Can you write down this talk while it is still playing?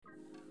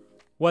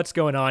What's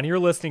going on? You're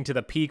listening to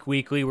the Peak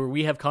Weekly, where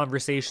we have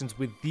conversations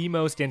with the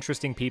most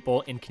interesting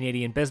people in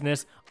Canadian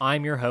business.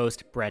 I'm your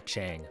host, Brett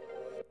Chang.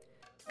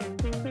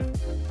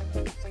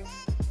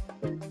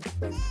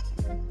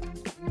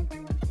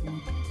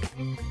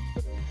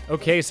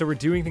 Okay, so we're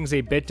doing things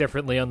a bit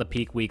differently on the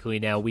Peak Weekly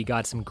now. We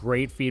got some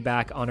great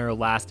feedback on our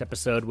last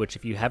episode, which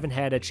if you haven't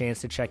had a chance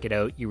to check it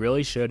out, you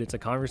really should. It's a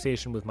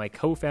conversation with my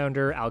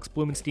co-founder, Alex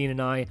Blumenstein,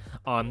 and I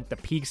on the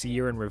Peak's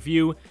year in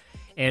review.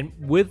 And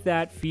with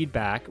that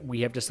feedback,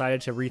 we have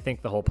decided to rethink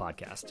the whole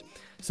podcast.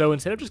 So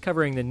instead of just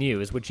covering the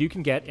news, which you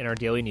can get in our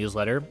daily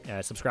newsletter,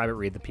 subscribe at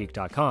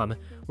readthepeak.com,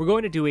 we're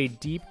going to do a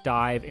deep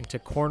dive into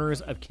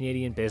corners of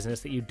Canadian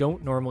business that you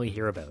don't normally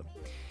hear about.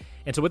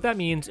 And so what that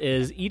means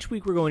is each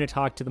week we're going to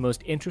talk to the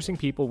most interesting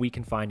people we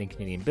can find in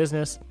Canadian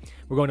business.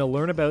 We're going to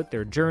learn about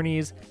their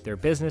journeys, their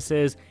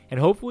businesses, and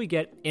hopefully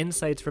get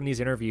insights from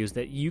these interviews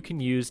that you can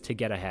use to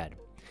get ahead.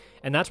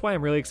 And that's why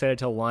I'm really excited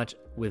to launch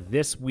with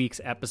this week's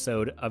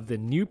episode of the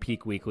new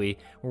Peak Weekly,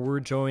 where we're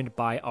joined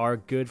by our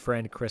good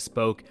friend Chris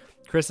Spoke.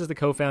 Chris is the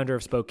co-founder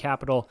of Spoke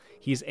Capital.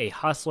 He's a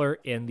hustler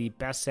in the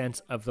best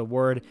sense of the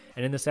word.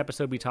 And in this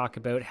episode, we talk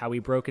about how he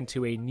broke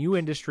into a new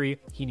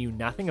industry he knew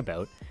nothing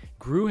about,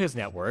 grew his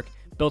network,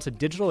 built a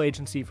digital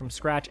agency from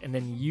scratch, and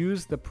then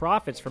used the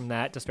profits from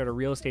that to start a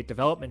real estate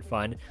development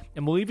fund.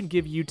 And we'll even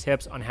give you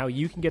tips on how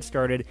you can get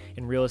started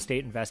in real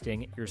estate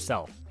investing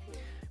yourself.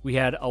 We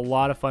had a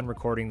lot of fun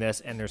recording this,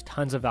 and there's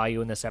tons of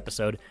value in this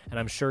episode, and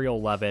I'm sure you'll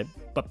love it.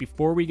 But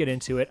before we get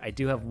into it, I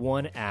do have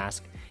one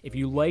ask. If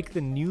you like the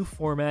new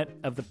format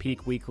of the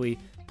Peak Weekly,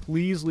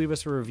 please leave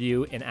us a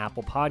review in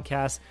Apple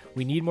Podcasts.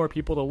 We need more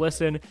people to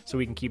listen so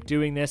we can keep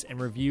doing this, and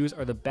reviews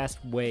are the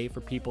best way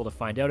for people to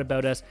find out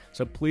about us.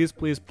 So please,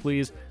 please,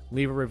 please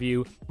leave a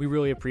review. We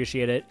really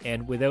appreciate it.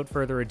 And without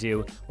further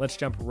ado, let's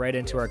jump right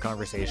into our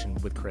conversation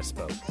with Chris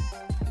Spoke.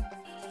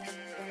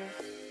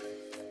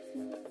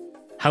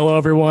 Hello,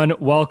 everyone.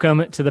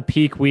 Welcome to the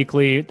Peak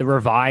Weekly, the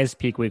revised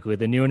Peak Weekly,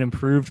 the new and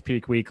improved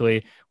Peak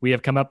Weekly. We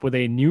have come up with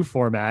a new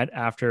format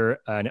after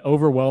an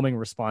overwhelming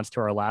response to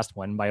our last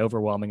one. By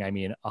overwhelming, I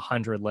mean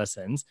 100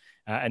 listens.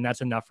 And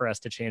that's enough for us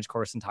to change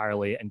course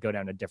entirely and go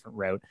down a different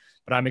route.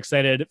 But I'm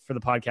excited for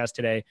the podcast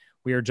today.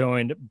 We are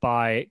joined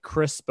by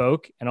Chris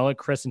Spoke, and I'll let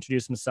Chris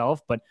introduce himself.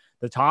 But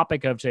the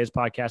topic of today's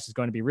podcast is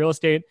going to be real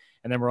estate.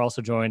 And then we're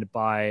also joined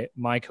by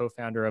my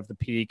co-founder of the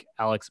Peak,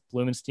 Alex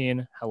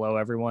Blumenstein. Hello,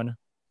 everyone.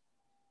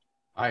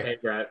 Hi. Hey,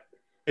 Brett.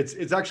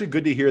 It's actually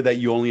good to hear that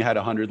you only had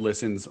 100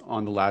 listens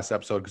on the last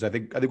episode, because I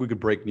think we could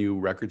break new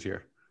records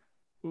here.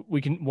 We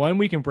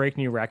can break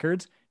new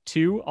records.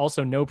 Two,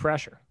 also no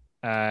pressure.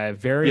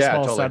 Very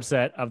small totally.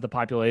 Subset of the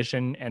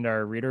population and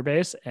our reader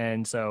base,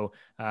 and so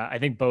I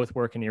think both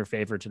work in your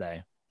favor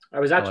today. I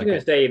was actually going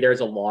to say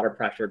there's a lot of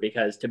pressure,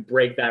 because to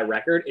break that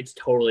record, it's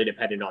totally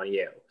dependent on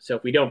you. So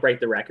if we don't break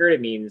the record, it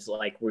means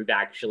like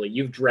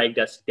you've dragged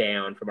us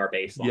down from our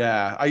baseline.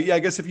 Yeah, I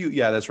guess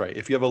that's right.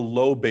 If you have a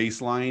low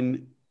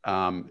baseline,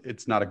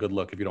 it's not a good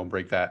look if you don't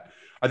break that.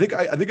 I think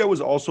I was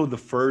also the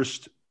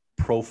first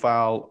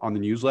profile on the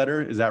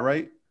newsletter. Is that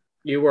right?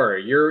 You were.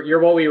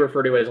 You're what we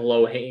refer to as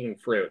low hanging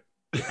fruit.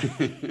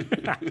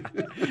 Yeah,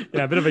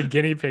 a bit of a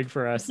guinea pig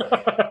for us,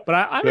 but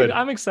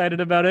I'm excited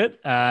about it.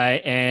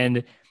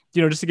 And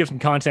just to give some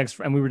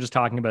context, and we were just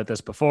talking about this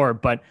before,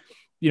 but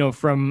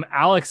from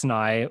Alex and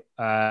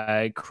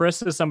I,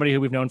 Chris is somebody who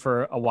we've known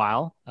for a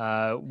while.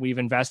 We've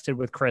invested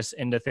with Chris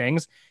into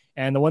things,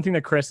 and the one thing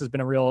that Chris has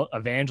been a real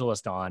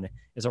evangelist on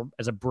is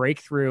a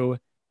breakthrough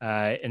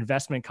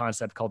investment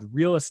concept called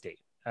real estate.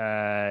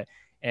 And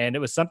it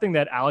was something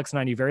that Alex and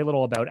I knew very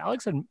little about.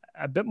 Alex had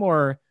a bit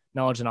more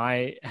knowledge than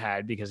I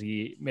had because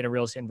he made a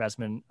real estate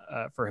investment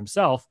for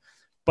himself.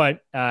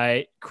 But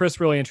Chris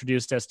really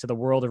introduced us to the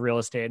world of real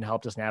estate and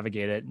helped us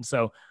navigate it. And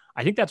so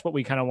I think that's what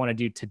we kind of want to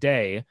do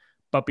today.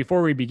 But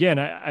before we begin,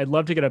 I'd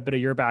love to get a bit of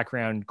your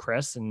background,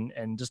 Chris,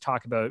 and just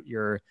talk about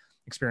your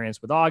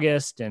experience with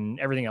August and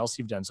everything else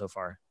you've done so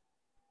far.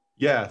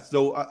 Yeah.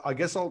 So I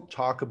guess I'll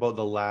talk about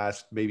the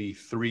last maybe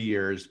 3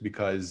 years,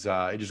 because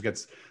it just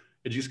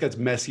gets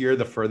messier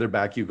the further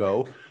back you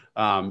go.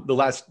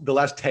 The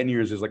last 10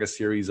 years is like a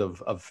series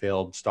of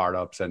failed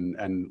startups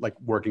and like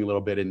working a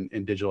little bit in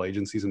digital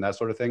agencies and that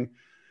sort of thing.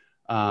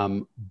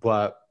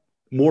 But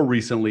more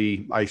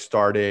recently, I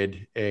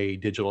started a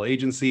digital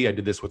agency. I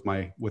did this with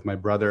my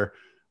brother,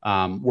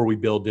 where we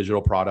build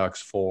digital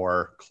products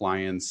for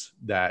clients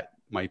that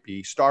might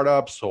be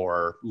startups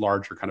or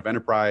larger kind of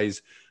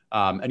enterprise,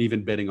 and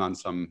even bidding on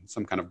some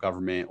kind of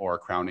government or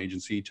crown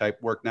agency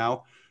type work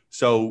now.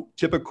 So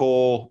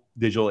typical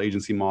digital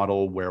agency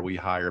model where we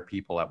hire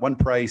people at one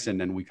price and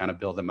then we kind of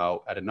build them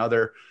out at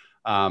another.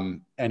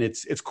 And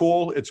it's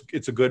cool.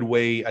 It's a good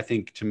way, I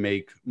think, to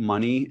make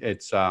money.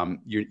 It's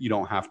you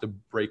don't have to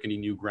break any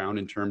new ground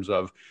in terms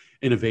of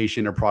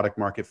innovation or product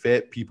market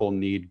fit. People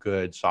need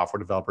good software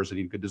developers and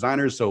need good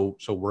designers. So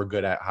we're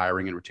good at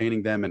hiring and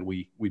retaining them, and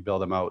we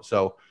build them out.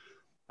 So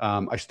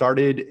I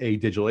started a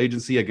digital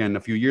agency again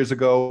a few years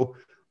ago.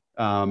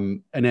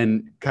 And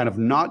then kind of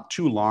not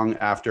too long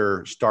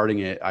after starting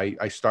it,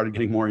 I started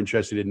getting more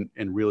interested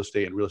in real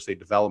estate and real estate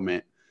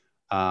development.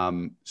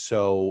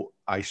 So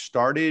I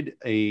started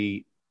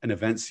an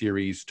event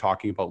series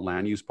talking about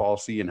land use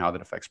policy and how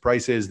that affects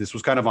prices. This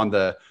was kind of on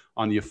the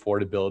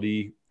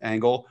affordability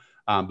angle.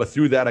 But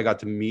through that, I got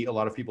to meet a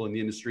lot of people in the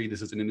industry.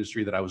 This is an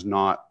industry that I was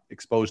not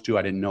exposed to.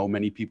 I didn't know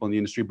many people in the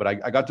industry, but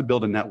I got to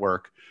build a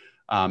network.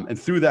 And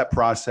through that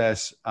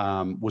process,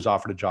 was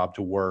offered a job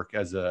to work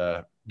as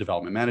a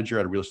development manager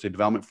at a real estate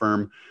development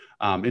firm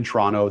in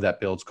Toronto that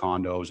builds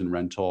condos and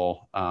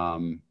rental,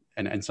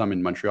 and some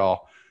in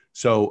Montreal.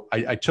 So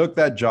I took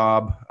that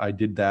job. I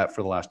did that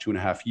for the last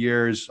 2.5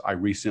 years. I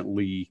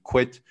recently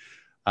quit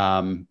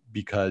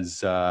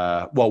because,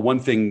 one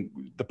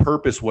thing, the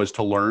purpose was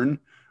to learn.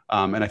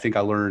 And I think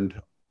I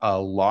learned a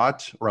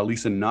lot, or at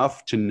least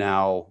enough to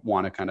now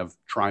want to kind of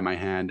try my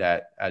hand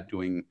at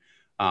doing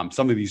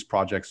some of these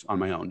projects on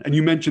my own. And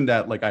you mentioned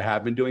that like I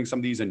have been doing some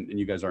of these and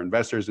you guys are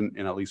investors in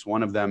at least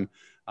one of them.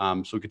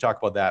 So we could talk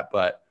about that.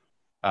 But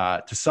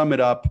to sum it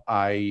up,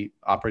 I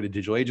operate a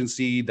digital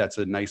agency. That's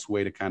a nice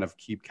way to kind of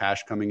keep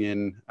cash coming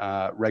in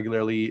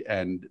regularly.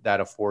 And that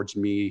affords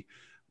me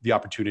the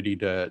opportunity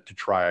to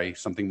try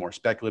something more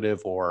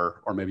speculative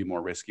or maybe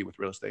more risky with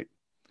real estate.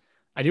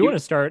 I do want to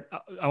start.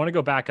 I want to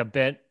go back a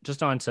bit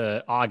just onto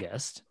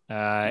August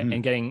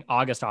and getting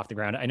August off the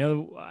ground.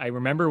 I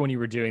remember when you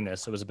were doing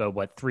this, it was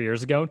about 2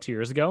 years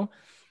ago.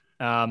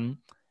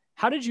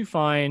 How did you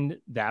find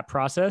that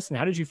process and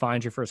how did you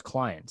find your first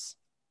clients?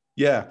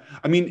 Yeah.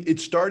 I mean,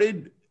 it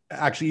started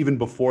actually even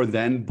before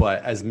then,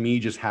 but as me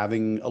just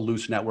having a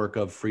loose network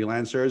of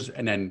freelancers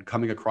and then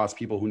coming across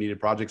people who needed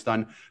projects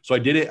done. So I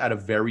did it at a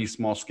very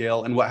small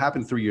scale. And what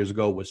happened 3 years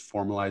ago was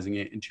formalizing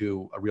it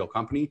into a real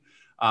company.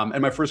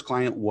 And my first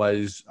client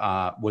was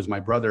my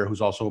brother,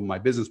 who's also my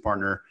business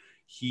partner.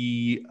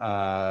 He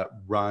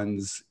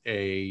runs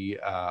a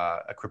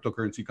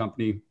cryptocurrency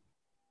company.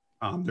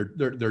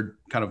 They're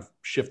kind of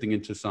shifting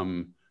into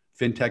some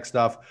fintech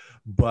stuff,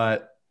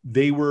 but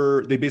they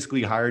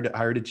basically hired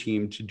a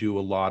team to do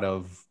a lot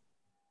of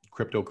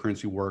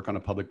cryptocurrency work on a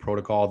public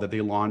protocol that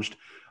they launched.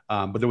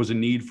 But there was a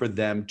need for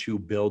them to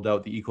build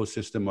out the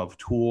ecosystem of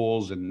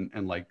tools and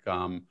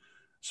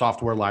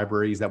software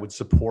libraries that would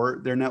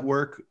support their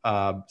network.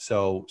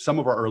 So some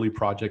of our early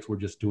projects were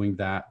just doing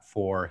that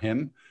for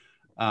him.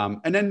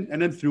 And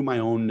then through my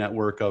own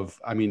network of,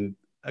 I mean,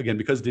 again,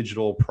 because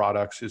digital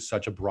products is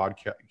such a broad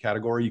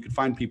category, you could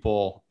find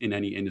people in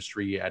any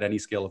industry at any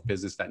scale of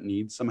business that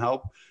needs some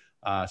help.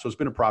 So it's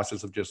been a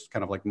process of just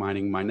kind of like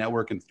mining my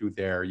network, and through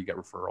there you get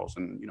referrals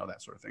and,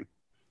 that sort of thing.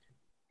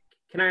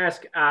 Can I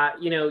ask,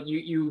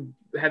 you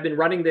have been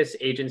running this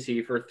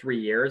agency for 3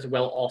 years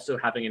while also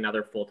having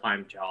another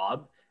full-time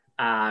job.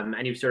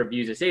 And you've sort of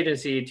used this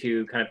agency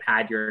to kind of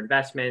pad your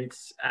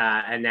investments.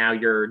 And now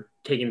you're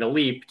taking the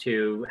leap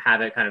to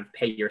have it kind of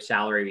pay your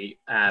salary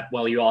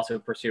while you also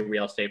pursue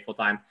real estate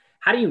full-time.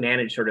 How do you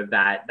manage sort of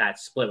that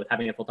split with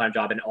having a full-time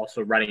job and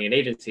also running an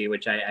agency,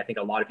 which I think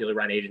a lot of people who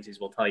run agencies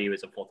will tell you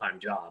is a full-time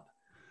job?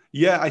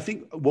 Yeah, I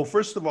think, well,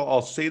 first of all,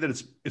 I'll say that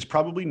it's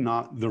probably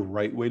not the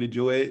right way to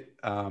do it.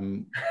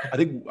 I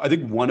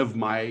think one of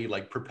my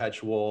like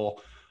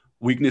perpetual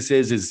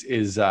weaknesses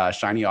is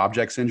shiny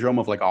object syndrome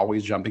of like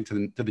always jumping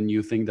to the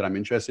new thing that I'm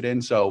interested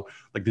in. So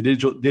like the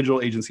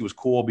digital agency was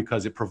cool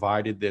because it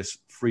provided this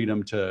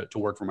freedom to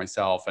work for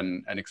myself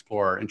and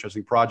explore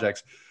interesting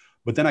projects.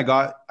 But then I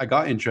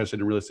got interested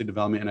in real estate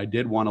development, and I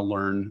did want to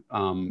learn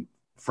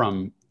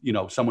from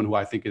someone who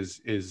I think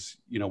is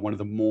one of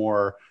the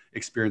more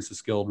experienced and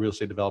skilled real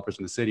estate developers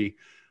in the city.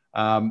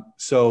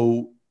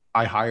 So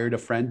I hired a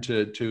friend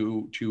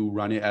to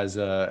run it as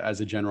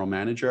a general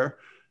manager.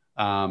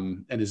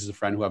 And this is a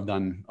friend who I've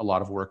done a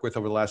lot of work with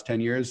over the last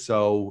 10 years.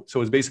 So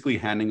it's basically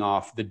handing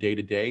off the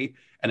day-to-day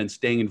and then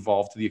staying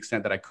involved to the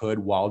extent that I could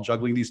while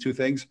juggling these two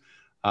things.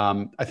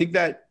 I think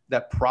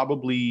that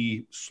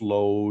probably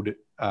slowed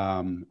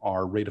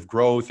our rate of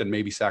growth and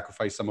maybe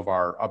sacrificed some of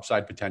our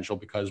upside potential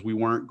because we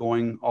weren't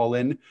going all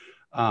in.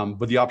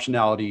 But the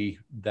optionality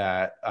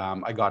that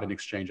I got in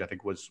exchange, I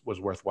think was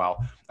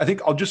worthwhile. I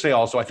think I'll just say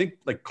also, I think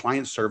like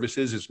client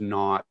services is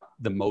not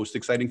the most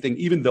exciting thing.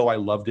 Even though I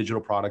love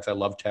digital products, I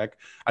love tech,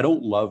 I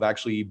don't love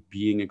actually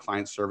being in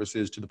client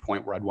services to the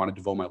point where I'd want to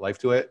devote my life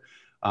to it.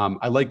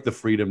 I like the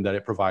freedom that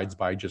it provides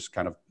by just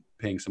kind of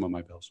paying some of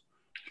my bills.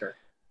 Sure.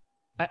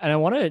 And I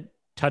want to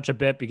touch a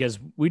bit because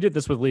we did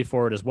this with Leaf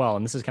Forward as well.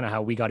 And this is kind of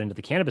how we got into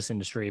the cannabis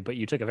industry, but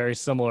you took a very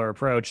similar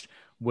approach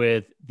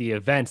with the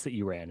events that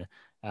you ran.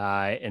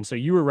 And so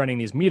you were running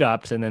these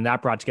meetups, and then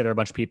that brought together a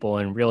bunch of people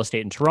in real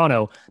estate in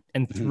Toronto.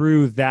 And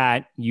through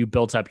that, you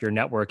built up your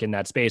network in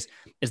that space.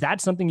 Is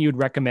that something you would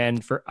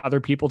recommend for other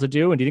people to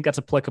do? And do you think that's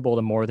applicable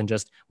to more than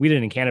just, we did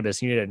it in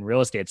cannabis, you did it in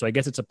real estate. So I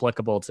guess it's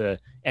applicable to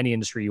any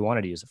industry you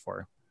wanted to use it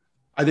for.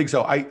 I think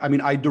so. I mean,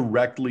 I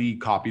directly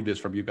copied this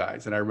from you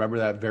guys, and I remember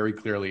that very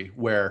clearly.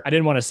 Where I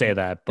didn't want to say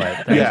that,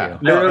 but thank you. I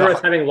remember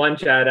us having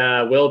lunch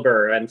at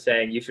Wilbur and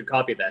saying you should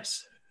copy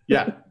this.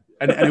 Yeah,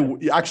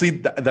 and actually,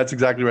 that's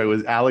exactly right. It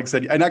was Alex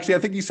said, and actually, I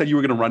think you said you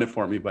were going to run it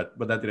for me, but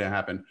that didn't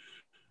happen.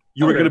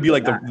 You were going to be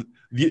like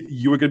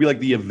you were going to be like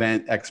the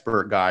event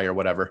expert guy or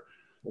whatever.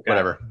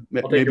 whatever.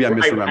 I'll take Maybe your I'm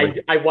word.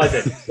 misremembering. I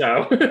wasn't,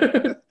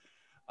 so.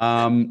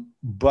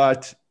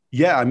 But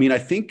yeah, I mean, I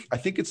think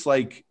it's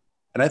like,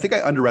 and I think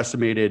I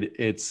underestimated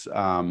its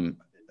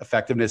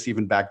effectiveness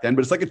even back then,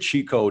 but it's like a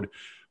cheat code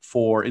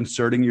for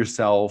inserting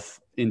yourself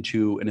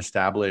into an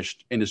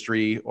established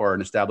industry or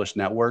an established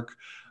network.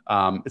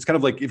 It's kind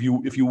of like if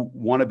you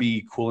want to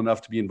be cool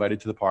enough to be invited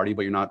to the party,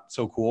 but you're not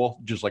so cool,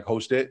 just like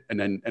host it, and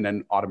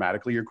then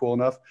automatically you're cool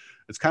enough.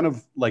 It's kind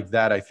of like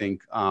that, I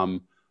think.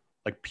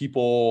 Like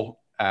people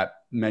at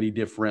many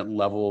different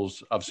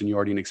levels of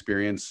seniority and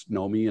experience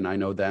know me, and I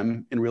know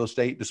them in real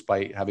estate,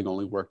 despite having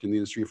only worked in the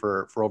industry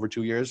for over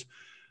 2 years.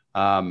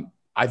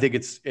 I think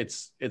it's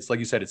like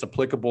you said, it's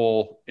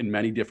applicable in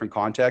many different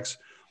contexts,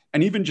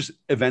 and even just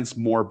events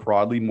more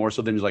broadly, more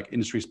so than just like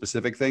industry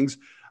specific things.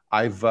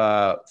 I've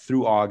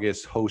through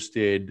August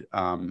hosted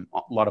a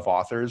lot of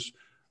authors.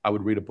 I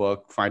would read a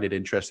book, find it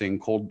interesting,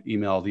 cold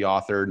email the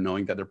author,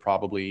 knowing that they're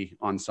probably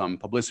on some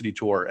publicity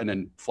tour, and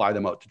then fly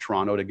them out to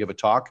Toronto to give a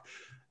talk.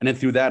 And then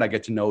through that, I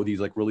get to know these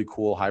like really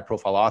cool, high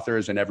profile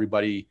authors, and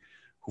everybody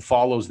who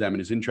follows them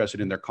and is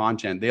interested in their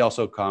content. They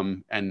also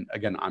come, and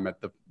again, I'm at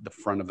the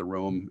front of the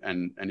room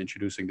and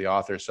introducing the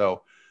author.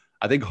 So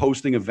I think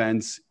hosting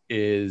events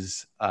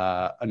is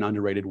an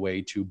underrated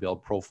way to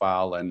build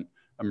profile and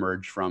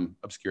emerge from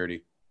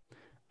obscurity.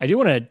 I do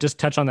want to just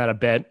touch on that a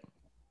bit.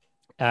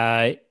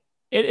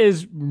 It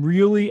is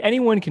really,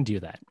 anyone can do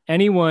that.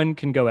 Anyone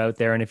can go out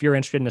there. And if you're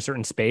interested in a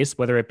certain space,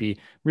 whether it be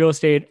real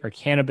estate or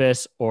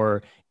cannabis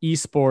or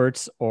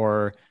esports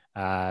or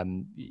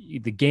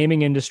the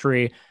gaming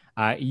industry,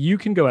 you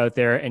can go out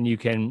there and you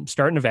can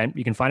start an event.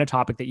 You can find a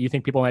topic that you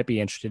think people might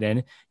be interested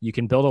in. You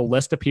can build a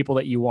list of people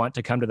that you want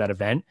to come to that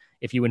event.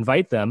 If you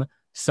invite them,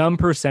 some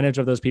percentage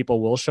of those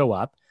people will show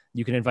up.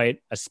 You can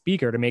invite a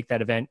speaker to make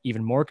that event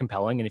even more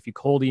compelling. And if you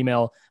cold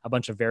email a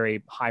bunch of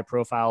very high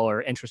profile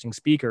or interesting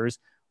speakers,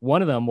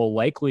 one of them will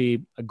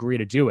likely agree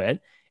to do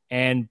it.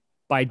 And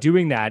by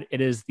doing that,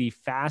 it is the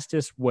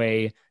fastest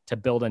way to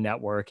build a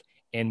network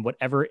in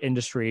whatever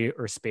industry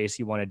or space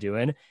you want to do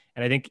in.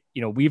 And I think,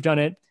 we've done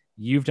it,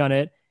 you've done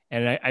it.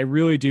 And I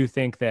really do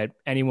think that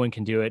anyone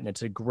can do it. And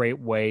it's a great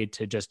way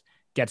to just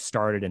get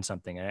started in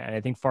something. And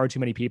I think far too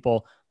many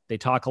people, they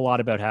talk a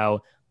lot about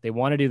how they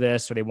want to do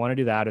this or they want to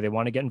do that, or they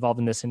want to get involved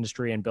in this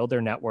industry and build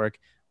their network.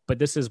 But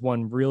this is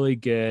one really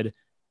good,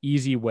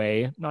 easy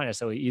way, not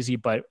necessarily easy,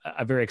 but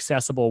a very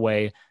accessible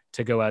way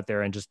to go out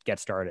there and just get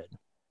started.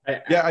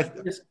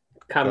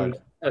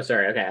 Oh,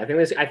 sorry. Okay. I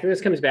think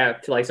this comes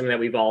back to like something that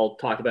we've all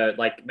talked about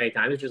like many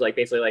times, which is like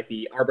basically like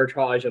the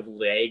arbitrage of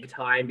lag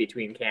time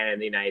between Canada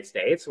and the United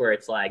States, where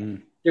it's like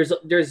there's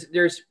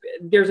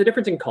a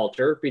difference in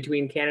culture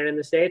between Canada and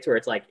the States, where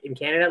it's like in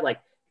Canada, like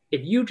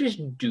if you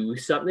just do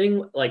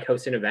something like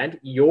host an event,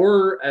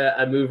 you're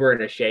a mover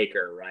and a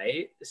shaker,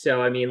 right?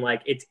 So I mean,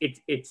 like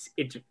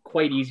it's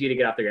quite easy to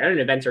get off the ground, and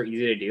events are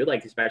easy to do,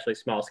 like especially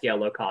small scale,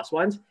 low cost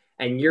ones.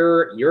 And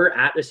you're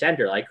at the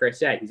center, like Chris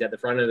said, he's at the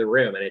front of the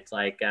room, and it's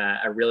like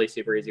a really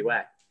super easy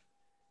way.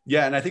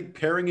 Yeah, and I think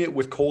pairing it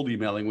with cold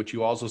emailing, which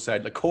you also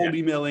said, like cold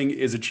emailing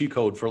is a cheat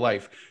code for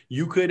life.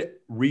 You could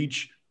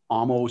reach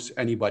almost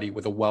anybody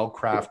with a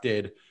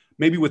well-crafted,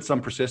 maybe with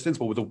some persistence,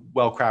 but with a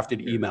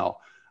well-crafted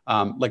email.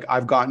 Like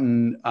I've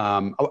gotten,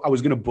 I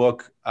was going to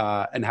book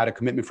and had a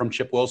commitment from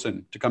Chip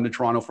Wilson to come to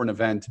Toronto for an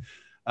event,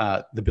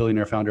 the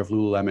billionaire founder of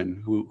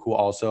Lululemon, who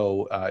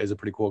also is a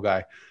pretty cool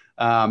guy.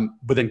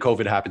 But then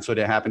COVID happened, so it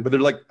didn't happen. But there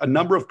are like a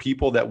number of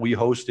people that we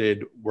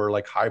hosted were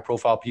like high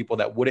profile people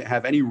that wouldn't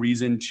have any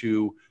reason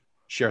to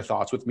share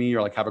thoughts with me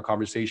or like have a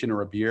conversation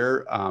or a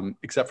beer,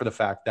 except for the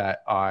fact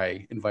that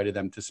I invited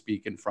them to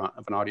speak in front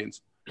of an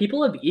audience.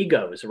 People have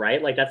egos,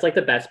 right? Like that's like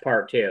the best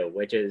part too,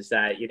 which is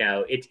that,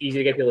 it's easy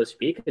to get people to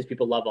speak because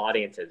people love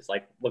audiences.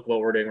 Like look what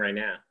we're doing right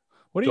now.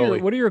 What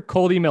are your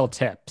cold email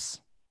tips?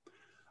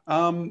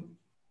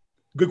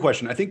 Good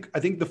question. I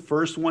think the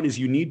first one is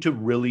you need to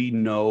really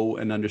know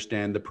and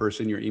understand the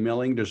person you're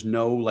emailing. There's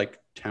no like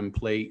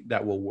template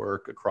that will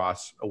work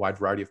across a wide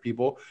variety of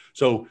people.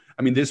 So,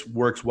 I mean, this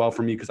works well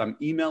for me because I'm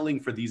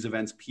emailing for these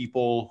events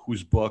people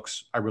whose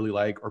books I really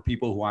like or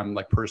people who I'm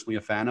like personally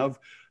a fan of.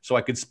 So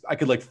I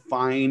could like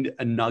find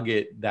a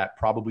nugget that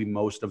probably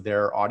most of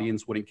their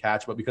audience wouldn't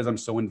catch, but because I'm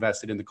so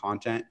invested in the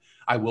content,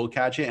 I will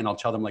catch it and I'll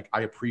tell them like,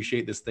 I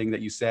appreciate this thing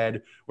that you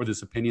said or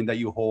this opinion that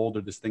you hold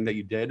or this thing that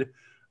you did.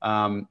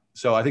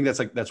 So I think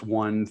that's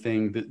one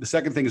thing. The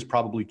second thing is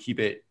probably keep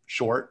it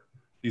short.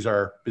 These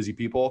are busy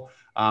people.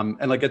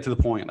 And like get to the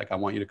point. Like I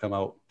want you to come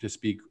out to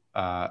speak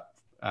at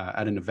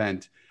an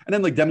event and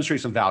then like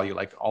demonstrate some value.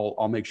 Like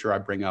I'll make sure I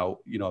bring out,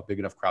 a big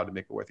enough crowd to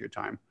make it worth your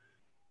time.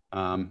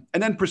 And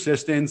then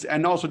persistence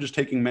and also just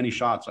taking many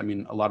shots. I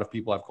mean, a lot of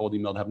people I've cold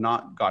emailed have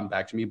not gotten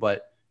back to me,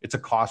 but it's a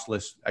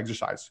costless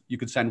exercise. You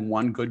could send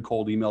one good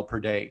cold email per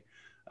day.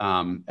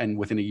 And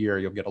within a year,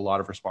 you'll get a lot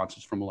of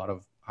responses from a lot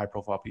of high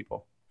profile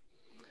people.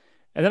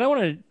 And then I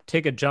want to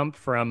take a jump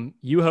from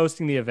you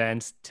hosting the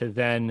events to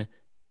then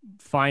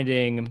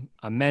finding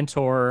a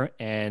mentor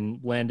and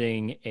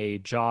landing a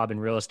job in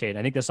real estate. And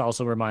I think this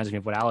also reminds me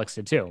of what Alex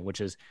did too, which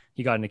is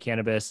he got into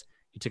cannabis,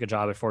 you took a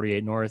job at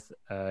 48 North,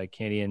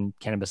 Canadian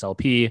Cannabis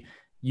LP.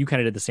 You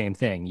kind of did the same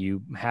thing.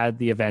 You had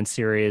the event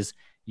series,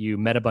 you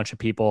met a bunch of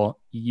people,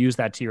 you used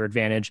that to your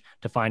advantage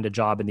to find a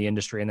job in the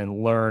industry and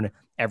then learn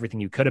everything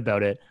you could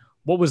about it.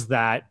 What was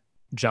that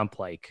jump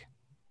like?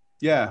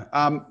 Yeah,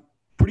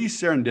 pretty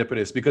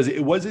serendipitous because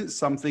it wasn't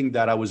something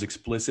that I was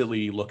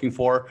explicitly looking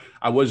for.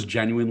 I was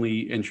genuinely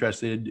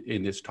interested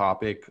in this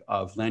topic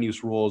of land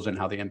use rules and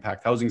how they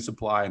impact housing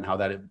supply and how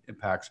that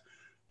impacts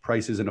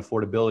prices and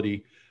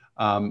affordability.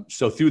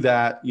 So through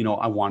that,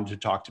 I wanted to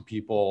talk to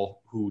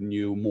people who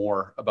knew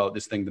more about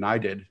this thing than I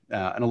did.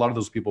 And a lot of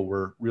those people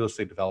were real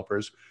estate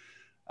developers.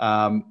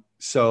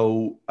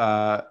 So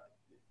a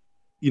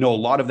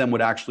lot of them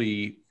would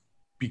actually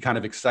be kind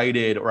of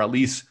excited or at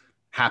least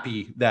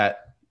happy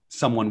that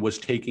someone was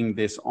taking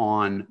this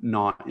on,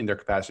 not in their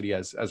capacity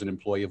as an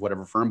employee of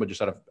whatever firm, but just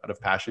out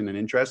of passion and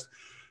interest.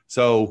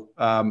 So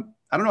I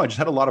don't know, I just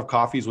had a lot of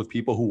coffees with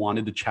people who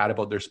wanted to chat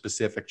about their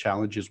specific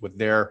challenges with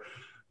their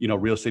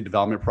real estate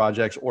development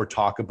projects, or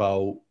talk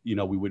about, we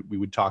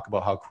would talk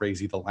about how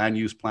crazy the land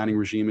use planning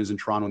regime is in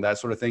Toronto and that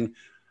sort of thing.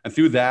 And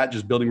through that,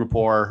 just building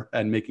rapport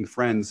and making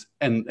friends.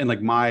 And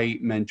like my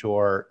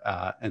mentor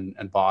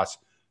and boss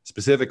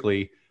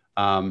specifically,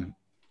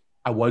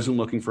 I wasn't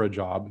looking for a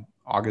job.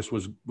 August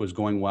was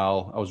going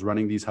well. I was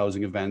running these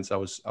housing events. I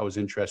was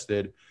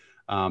interested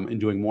in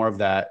doing more of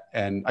that.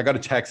 And I got a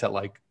text at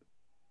like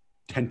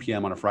 10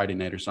 p.m. on a Friday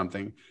night or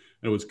something.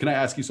 And it was, can I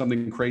ask you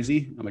something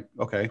crazy? I'm like,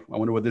 okay, I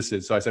wonder what this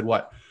is. So I said,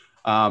 what?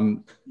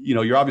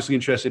 You're obviously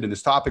interested in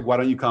this topic. Why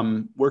don't you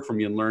come work for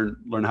me and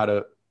learn how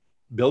to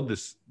build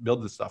this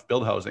stuff,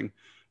 build housing.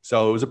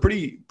 So it was a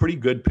pretty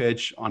good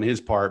pitch on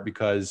his part,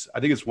 because I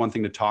think it's one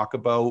thing to talk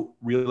about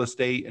real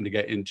estate and to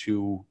get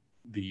into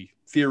the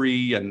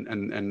theory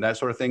and that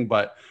sort of thing.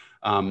 But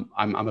I'm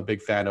a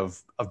big fan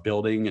of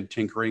building and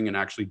tinkering and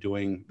actually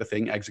doing the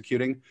thing,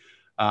 executing.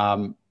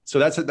 So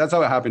that's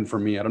how it happened for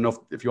me. I don't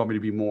know if you want me to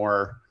be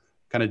more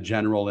kind of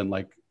general in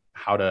like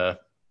how to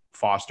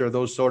foster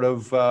those sort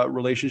of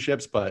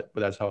relationships, but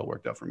that's how it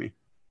worked out for me.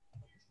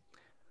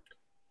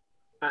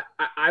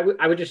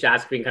 I would just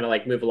ask if we can kind of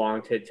like move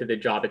along to the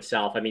job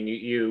itself. I mean,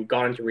 you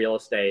got into real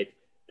estate.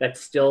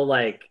 That's still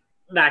like,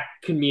 that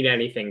can mean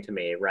anything to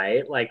me,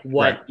 right? Like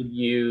what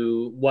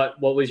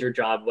was your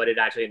job? What did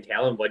it actually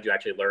entail, and what did you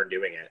actually learn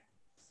doing it?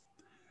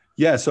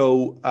 Yeah.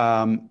 So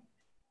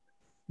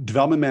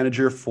development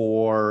manager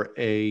for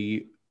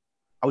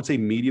I would say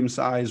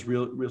medium-sized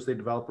real estate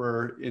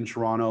developer in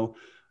Toronto,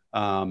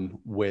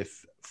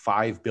 with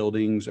 5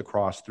 buildings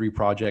across 3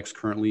 projects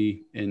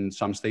currently in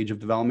some stage of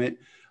development.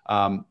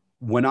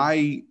 When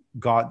I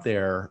got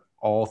there,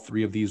 all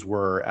 3 of these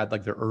were at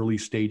like the early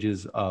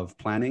stages of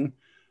planning.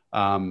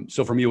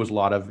 So for me, it was a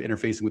lot of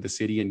interfacing with the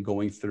city and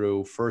going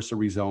through first a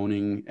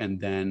rezoning and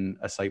then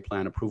a site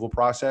plan approval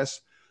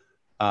process.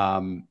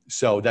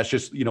 So that's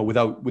just,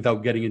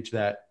 without getting into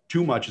that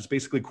too much, it's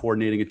basically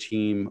coordinating a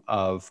team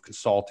of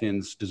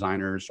consultants,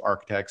 designers,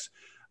 architects,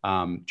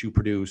 to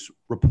produce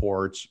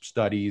reports,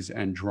 studies,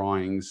 and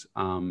drawings,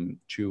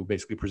 to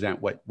basically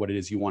present what it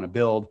is you want to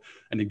build,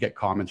 and to get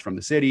comments from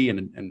the city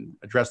and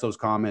address those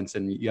comments.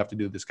 And you have to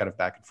do this kind of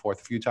back and forth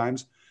a few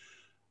times.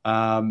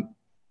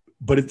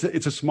 But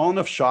it's a small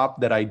enough shop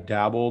that I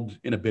dabbled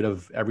in a bit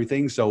of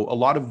everything. So a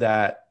lot of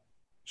that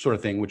sort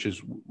of thing, which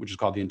is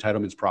called the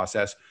entitlements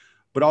process,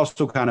 but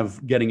also kind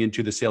of getting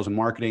into the sales and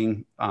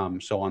marketing.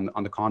 So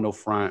on the condo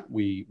front,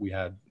 we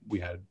had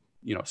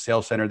a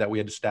sales center that we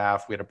had to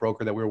staff. We had a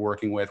broker that we were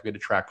working with. We had to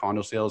track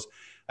condo sales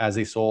as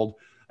they sold.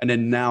 And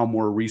then now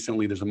more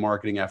recently, there's a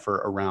marketing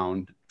effort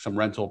around some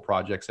rental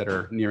projects that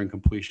are nearing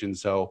completion.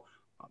 So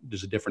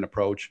there's a different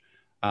approach.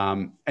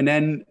 And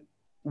then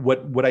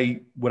what I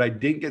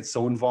didn't get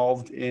so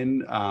involved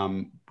in,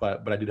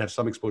 but I did have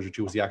some exposure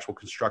to, was the actual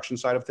construction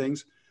side of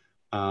things.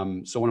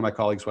 So one of my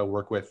colleagues who I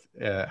work with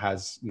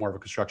has more of a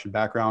construction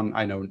background.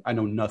 I know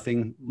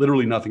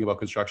literally nothing about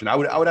construction. I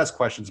would ask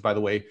questions, by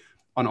the way,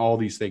 on all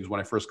these things when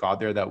I first got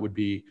there. That would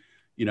be,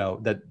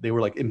 that they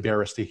were like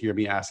embarrassed to hear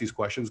me ask these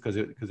questions because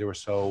I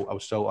was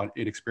so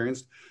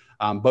inexperienced.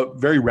 But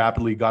very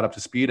rapidly got up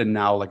to speed, and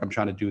now like I'm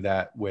trying to do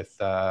that with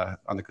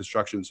on the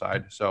construction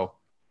side. So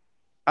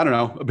I don't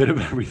know, a bit of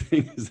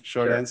everything is the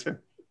short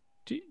answer.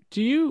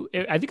 Do you?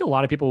 I think a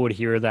lot of people would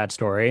hear that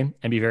story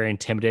and be very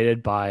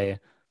intimidated by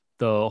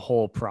the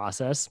whole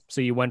process.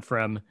 So you went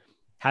from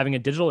having a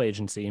digital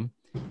agency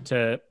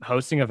to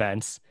hosting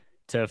events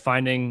to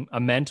finding a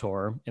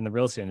mentor in the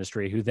real estate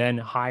industry who then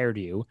hired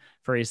you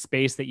for a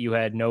space that you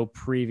had no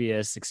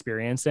previous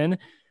experience in.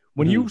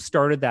 When you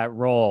started that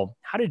role,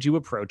 how did you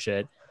approach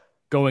it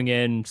going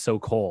in so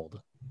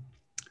cold?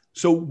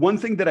 So one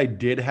thing that I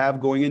did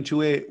have going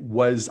into it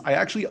was I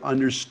actually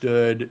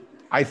understood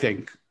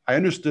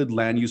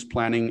land use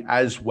planning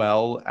as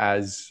well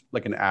as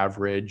like an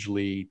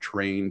averagely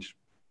trained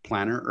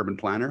urban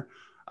planner.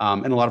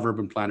 And a lot of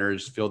urban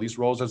planners fill these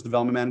roles as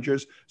development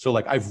managers. So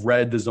like I've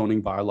read the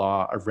zoning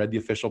bylaw, I've read the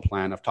official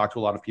plan, I've talked to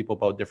a lot of people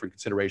about different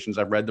considerations.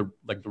 I've read the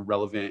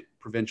relevant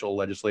provincial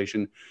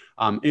legislation.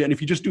 And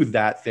if you just do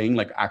that thing,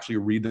 like actually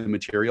read the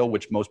material,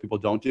 which most people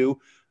don't do,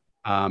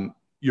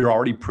 you're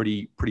already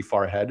pretty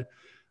far ahead.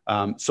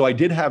 So I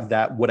did have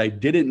that. What I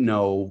didn't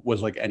know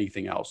was like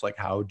anything else, like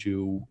how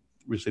do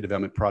real estate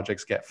development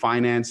projects get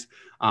financed?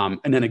 And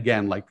then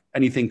again, like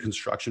anything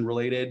construction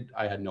related,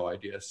 I had no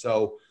idea.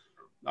 So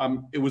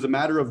it was a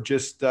matter of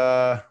just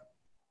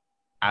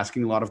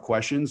asking a lot of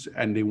questions,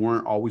 and they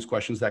weren't always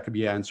questions that could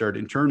be answered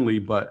internally.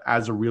 But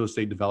as a real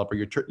estate developer,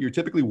 you're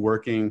typically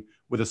working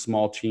with a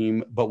small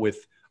team, but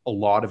with a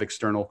lot of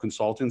external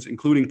consultants,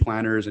 including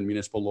planners and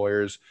municipal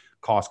lawyers,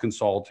 cost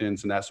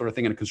consultants, and that sort of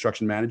thing, and a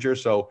construction manager.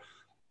 So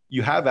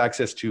you have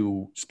access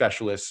to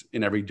specialists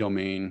in every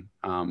domain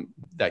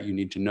that you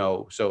need to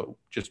know. So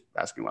just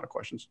asking a lot of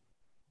questions.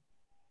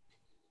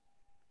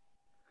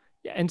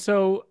 Yeah, and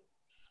so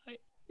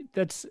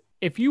that's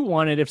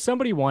if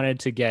somebody wanted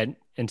to get,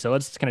 and so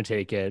let's kind of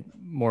take it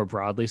more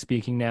broadly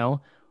speaking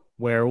now,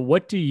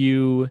 what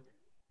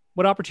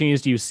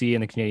opportunities do you see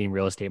in the Canadian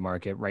real estate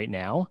market right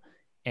now?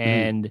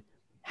 And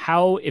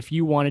how, if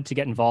you wanted to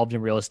get involved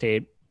in real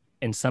estate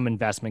in some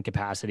investment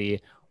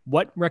capacity,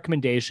 what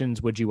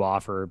recommendations would you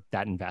offer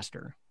that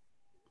investor?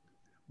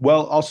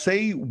 Well, I'll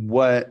say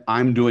what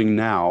I'm doing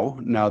now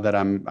that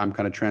I'm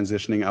kind of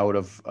transitioning out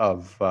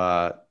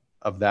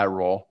of that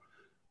role.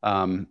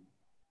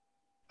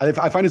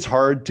 I find it's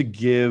hard to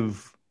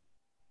give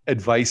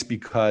advice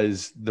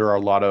because there are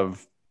a lot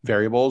of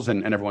variables,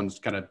 and everyone's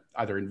kind of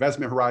either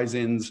investment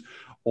horizons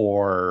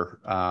or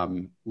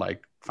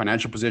like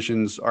financial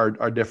positions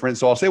are different.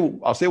 So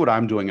I'll say what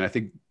I'm doing, and I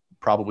think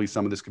probably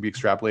some of this could be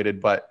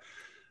extrapolated, but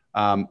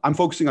I'm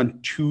focusing on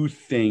two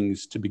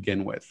things to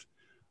begin with.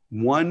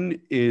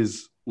 One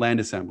is land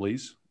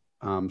assemblies.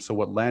 So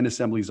what land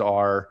assemblies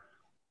are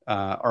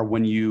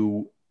when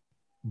you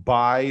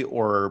buy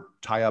or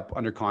tie up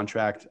under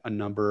contract a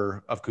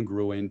number of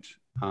congruent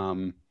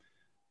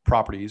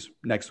properties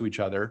next to each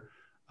other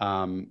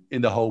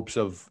in the hopes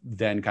of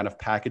then kind of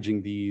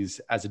packaging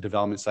these as a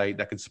development site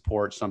that could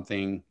support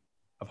something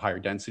of higher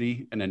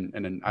density, and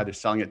then either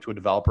selling it to a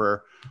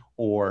developer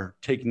or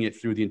taking it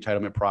through the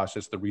entitlement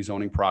process, the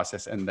rezoning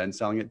process, and then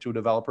selling it to a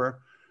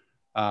developer.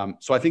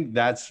 So I think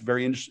that's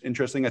very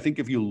interesting. I think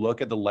if you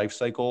look at the life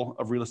cycle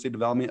of real estate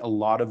development, a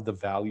lot of the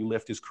value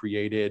lift is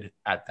created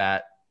at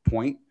that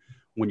point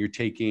when you're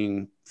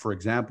taking, for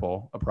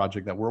example, a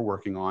project that we're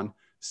working on,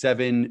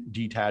 7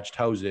 detached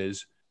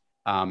houses,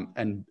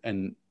 and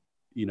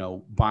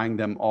buying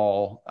them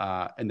all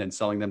and then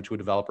selling them to a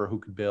developer who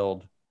could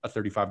build a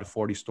 35 to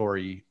 40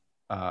 story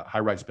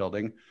high-rise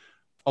building.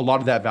 A lot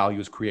of that value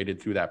is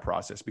created through that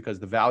process because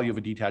the value of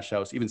a detached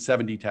house, even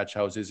 7 detached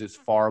houses, is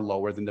far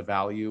lower than the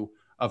value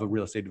of a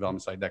real estate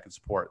development site that could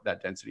support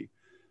that density.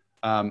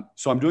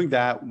 So I'm doing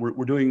that.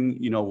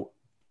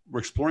 We're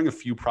exploring a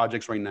few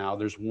projects right now.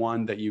 There's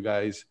one that you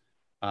guys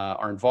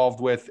are involved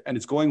with, and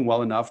it's going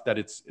well enough that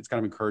it's kind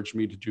of encouraged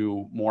me to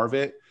do more of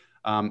it.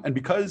 And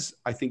because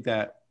I think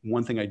that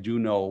one thing I do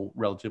know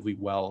relatively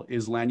well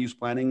is land use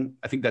planning,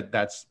 I think that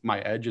that's my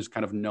edge, is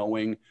kind of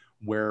knowing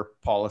where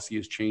policy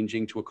is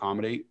changing to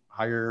accommodate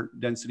higher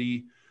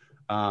density.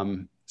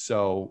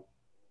 So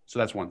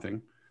that's one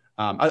thing.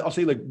 I'll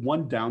say like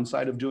one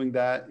downside of doing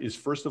that is,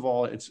 first of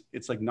all, it's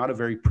like not a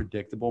very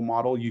predictable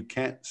model. You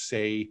can't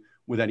say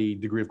with any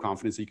degree of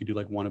confidence that you could do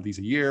like one of these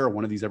a year or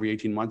one of these every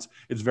 18 months.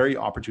 It's very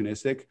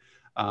opportunistic.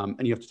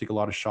 And you have to take a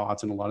lot of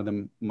shots, and a lot of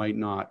them might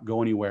not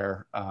go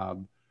anywhere.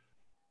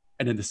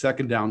 And then the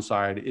second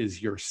downside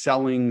is you're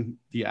selling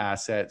the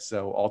asset.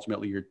 So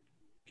ultimately you're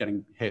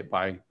getting hit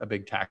by a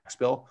big tax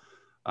bill.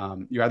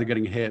 You're either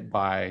getting hit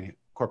by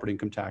corporate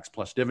income tax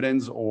plus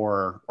dividends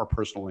or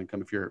personal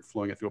income if you're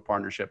flowing it through a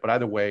partnership. But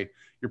either way,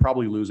 you're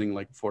probably losing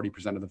like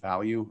 40% of the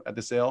value at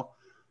the sale.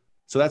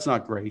 So that's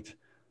not great.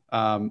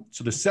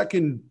 So the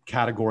second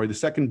category, the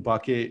second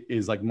bucket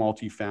is like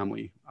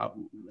multifamily.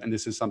 And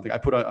this is something I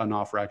put an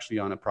offer actually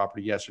on a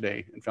property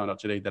yesterday and found out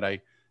today that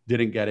I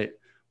didn't get it.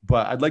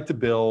 But I'd like to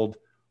build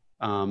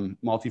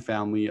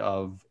multifamily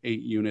of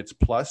 8 units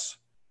plus,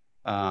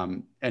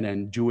 and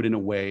then do it in a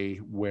way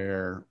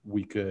where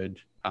we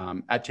could,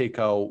 at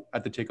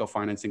the TACO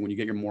financing, when you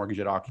get your mortgage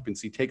at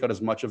occupancy, take out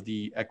as much of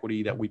the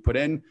equity that we put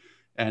in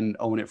and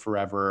own it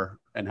forever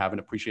and have an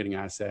appreciating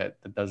asset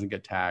that doesn't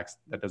get taxed,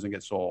 that doesn't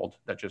get sold,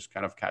 that just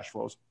kind of cash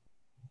flows.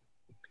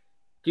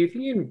 Do you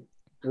think you can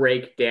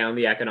break down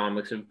the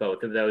economics of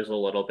both of those a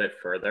little bit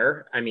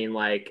further? I mean,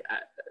 like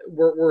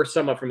we're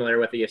somewhat familiar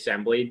with the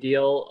assembly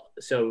deal.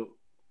 So,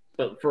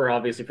 but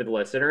obviously for the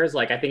listeners,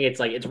 like I think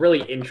it's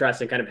really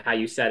interesting kind of how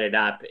you set it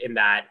up, in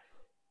that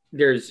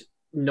there's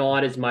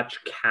not as much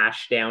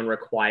cash down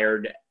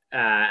required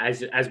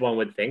as one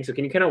would think. So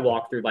can you kind of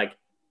walk through like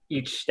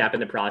each step in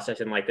the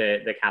process and like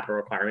the capital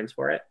requirements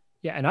for it?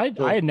 Yeah, and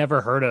I had never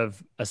heard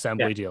of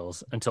assembly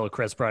deals until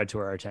Chris brought it to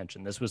our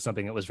attention. This was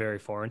something that was very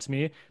foreign to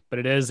me, but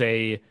it is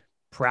a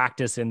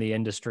practice in the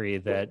industry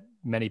that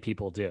many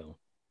people do.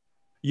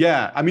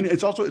 Yeah, I mean,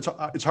 it's hard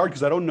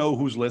because I don't know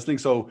who's listening,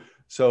 so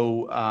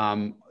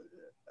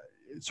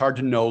it's hard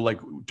to know like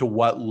to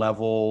what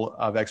level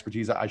of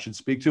expertise I should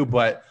speak to.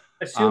 But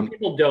assume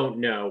people don't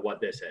know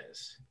what this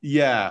is.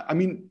 Yeah, I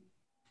mean,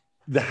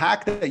 the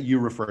hack that you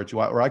refer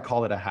to, or I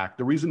call it a hack,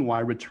 the reason why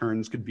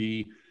returns could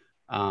be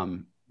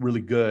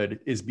really good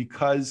is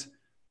because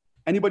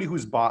anybody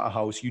who's bought a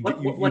house, you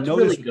what's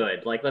notice really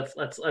good. Like let's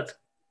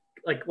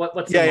like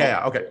what's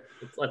yeah. Okay.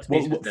 Let's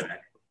be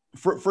specific.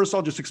 First,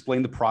 I'll just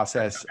explain the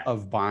process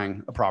of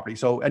buying a property.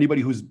 So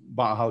anybody who's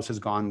bought a house has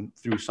gone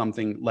through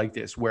something like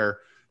this, where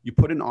you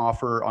put an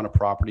offer on a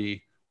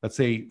property, let's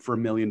say for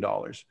 $1 million,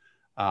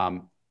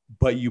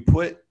 but you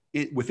put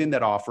it within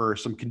that offer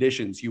some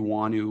conditions. You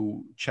want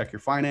to check your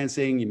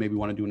financing. You maybe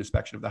want to do an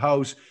inspection of the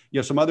house. You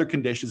have some other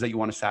conditions that you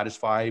want to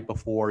satisfy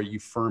before you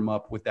firm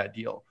up with that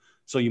deal.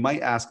 So you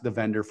might ask the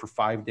vendor for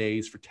 5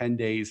 days, for 10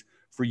 days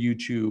for you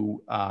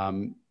to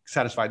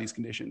satisfy these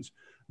conditions.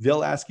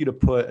 They'll ask you to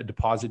put a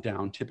deposit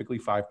down, typically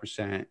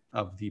 5%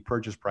 of the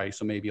purchase price.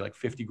 So maybe like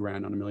 50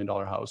 grand on $1 million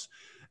house.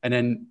 And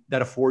then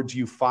that affords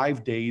you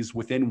 5 days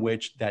within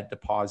which that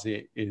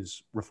deposit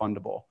is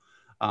refundable.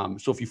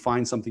 So if you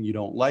find something you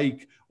don't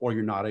like, or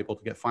you're not able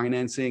to get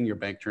financing, your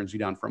bank turns you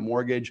down for a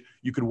mortgage,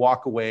 you could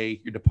walk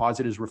away, your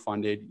deposit is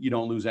refunded, you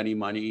don't lose any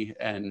money,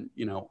 and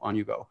on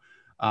you go.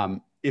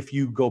 If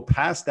you go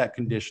past that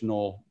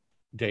conditional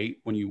date,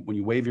 when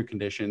you waive your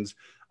conditions,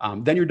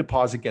 then your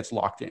deposit gets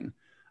locked in.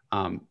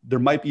 There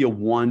might be a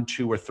 1,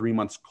 2, or 3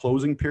 months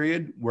closing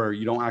period where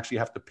you don't actually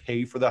have to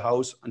pay for the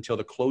house until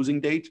the closing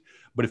date.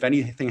 But if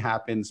anything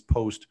happens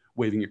post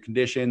waiving your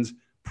conditions,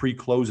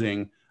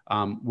 pre-closing,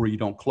 where you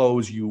don't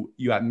close, you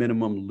at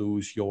minimum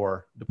lose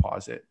your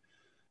deposit.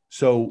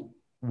 So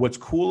what's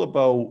cool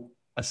about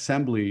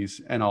assemblies,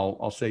 and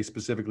I'll say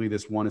specifically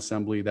this one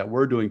assembly that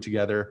we're doing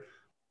together,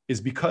 is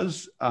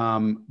because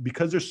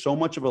there's so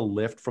much of a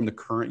lift from the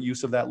current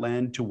use of that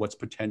land to what's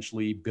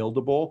potentially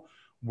buildable,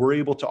 we're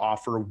able to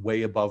offer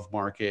way above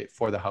market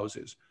for the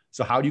houses.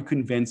 So how do you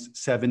convince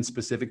 7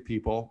 specific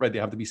people, right? They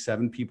have to be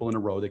 7 people in a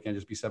row. They can't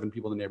just be 7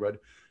 people in the neighborhood.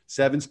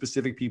 7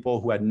 specific people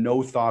who had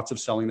no thoughts of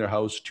selling their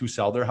house to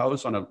sell their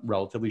house on a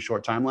relatively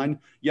short timeline.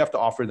 You have to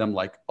offer them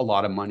like a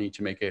lot of money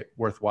to make it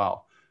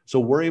worthwhile. So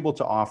we're able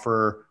to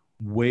offer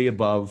way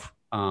above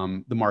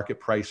the market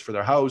price for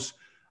their house,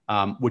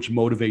 which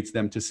motivates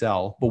them to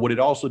sell. But what it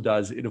also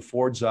does, it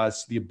affords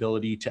us the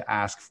ability to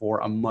ask for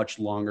a much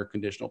longer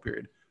conditional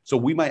period. So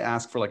we might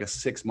ask for like a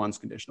 6 months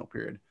conditional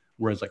period,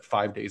 whereas like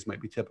 5 days might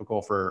be typical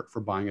for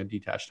buying a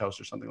detached house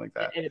or something like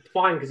that. And it's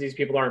fine because these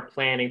people aren't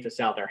planning to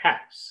sell their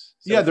house.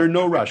 So yeah, they're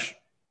no rush.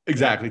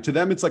 Exactly. To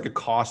them, it's like a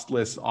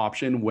costless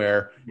option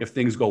where if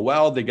things go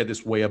well, they get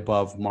this way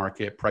above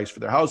market price for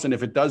their house. And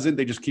if it doesn't,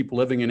 they just keep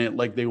living in it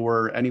like they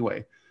were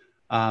anyway.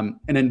 And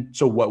then,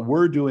 so what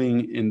we're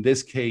doing in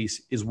this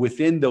case is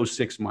within those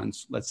 6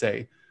 months, let's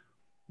say,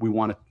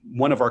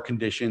 one of our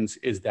conditions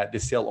is that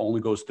this sale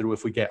only goes through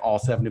if we get all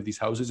 7 of these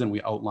houses and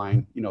we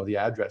outline, the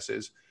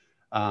addresses.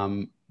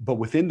 But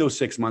within those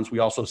 6 months, we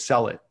also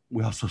sell it.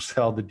 We also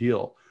sell the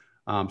deal.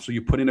 So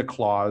you put in a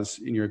clause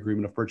in your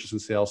agreement of purchase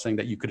and sale saying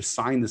that you could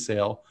assign the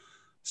sale.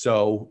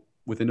 So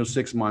within those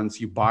 6 months,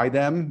 you buy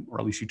them,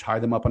 or at least you tie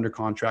them up under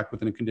contract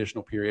within a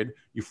conditional period.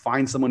 You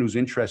find someone who's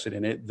interested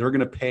in it. They're going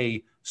to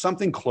pay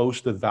something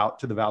close to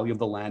the value of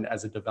the land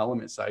as a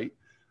development site.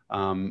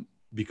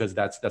 Because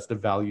that's the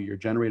value you're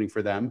generating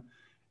for them.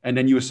 And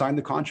then you assign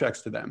the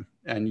contracts to them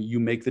and you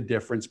make the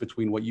difference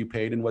between what you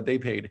paid and what they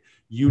paid.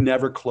 You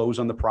never close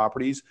on the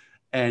properties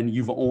and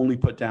you've only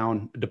put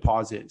down a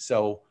deposit.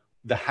 So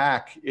the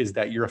hack is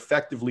that you're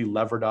effectively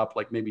levered up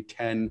like maybe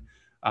 10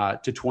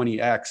 to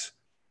 20x,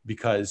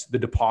 because the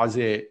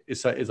deposit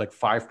is like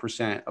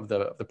 5% of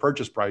the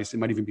purchase price.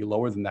 It might even be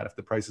lower than that if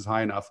the price is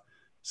high enough.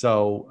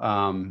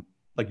 So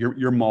like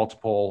your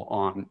multiple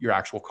on your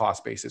actual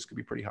cost basis could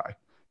be pretty high.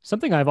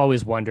 Something I've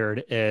always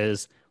wondered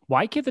is,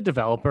 why can't the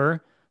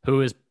developer who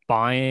is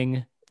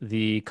buying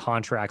the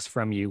contracts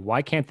from you,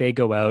 why can't they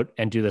go out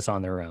and do this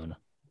on their own?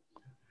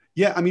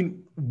 Yeah, I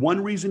mean,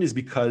 one reason is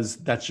because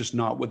that's just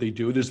not what they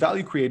do. There's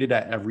value created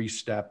at every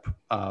step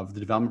of the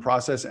development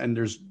process, and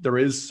there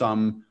is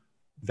some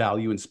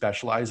value in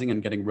specializing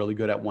and getting really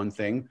good at one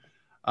thing.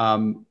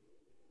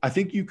 I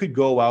think you could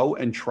go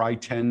out and try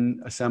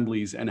 10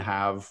 assemblies and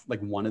have like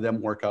one of them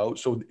work out.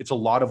 So it's a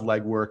lot of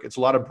legwork. It's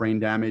a lot of brain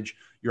damage.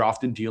 You're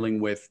often dealing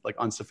with like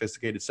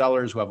unsophisticated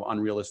sellers who have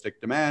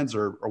unrealistic demands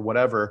or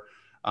whatever.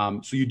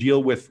 So you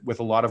deal with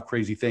a lot of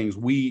crazy things.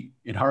 We,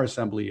 in our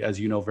assembly, as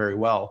you know very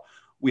well,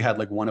 we had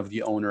like one of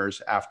the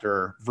owners,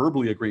 after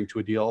verbally agreeing to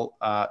a deal,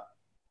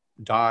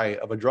 die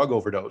of a drug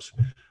overdose.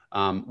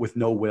 With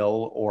no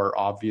will or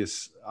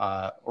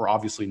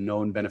obviously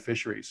known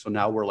beneficiaries. So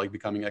now we're like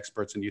becoming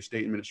experts in the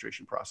estate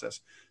administration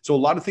process. So a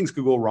lot of things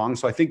could go wrong.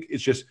 So I think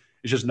it's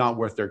just not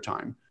worth their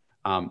time.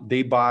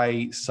 They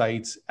buy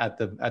sites at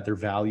their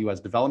value as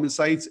development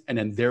sites, and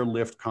then their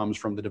lift comes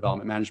from the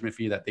development management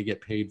fee that they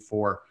get paid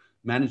for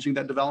managing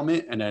that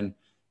development, and then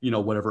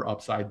whatever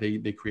upside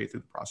they create through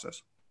the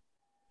process.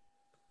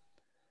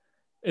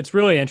 It's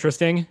really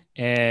interesting,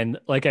 and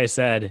like I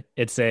said,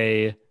 it's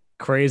a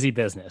crazy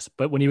business.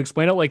 But when you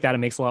explain it like that, it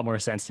makes a lot more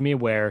sense to me,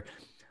 where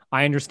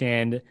I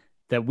understand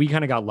that we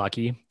kind of got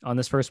lucky on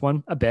this first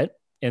one a bit,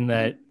 in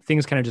that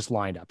things kind of just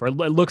lined up, or it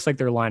looks like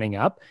they're lining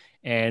up.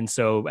 And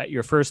so at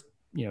your first,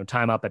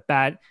 time up at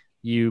bat,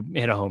 you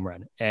hit a home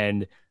run,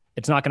 and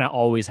it's not going to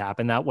always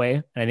happen that way.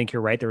 And I think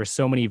you're right. There are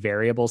so many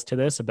variables to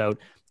this about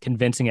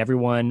convincing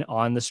everyone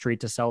on the street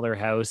to sell their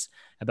house,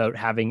 about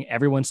having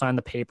everyone sign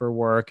the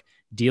paperwork,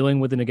 dealing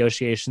with the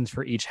negotiations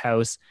for each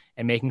house,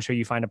 and making sure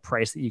you find a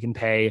price that you can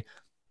pay,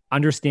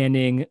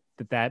 understanding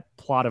that that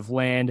plot of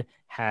land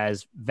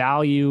has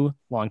value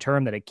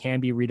long-term, that it can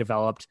be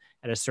redeveloped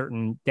at a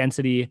certain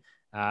density.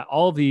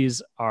 All of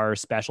these are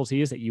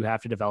specialties that you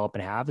have to develop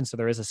and have. And so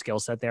there is a skill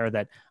set there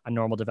that a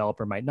normal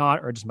developer might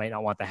not, or just might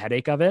not want the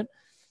headache of it.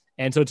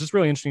 And so it's just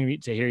really interesting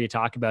to hear you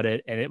talk about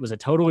it. And it was a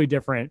totally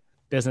different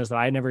business that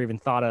I had never even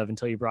thought of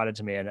until you brought it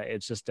to me. And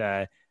it's just,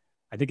 I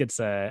think it's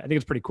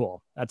pretty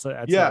cool. That's what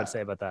I'd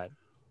say about that.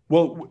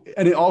 Well,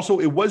 and it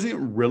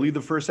wasn't really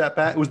the first at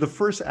bat. It was the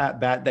first at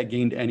bat that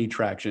gained any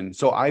traction.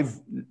 So I've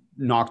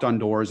knocked on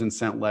doors and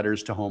sent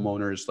letters to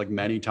homeowners like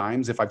many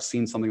times if I've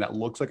seen something that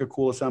looks like a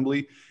cool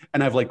assembly,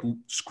 and I've like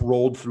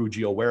scrolled through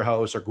Geo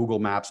Warehouse or Google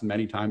Maps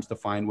many times to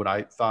find what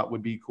I thought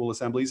would be cool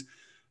assemblies.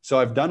 So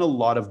I've done a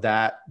lot of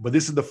that, but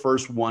this is the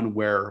first one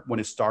where when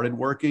it started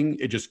working,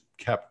 it just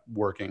kept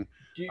working.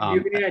 Do you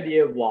have any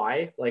idea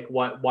why? Like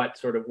what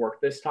sort of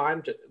worked this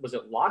time? Was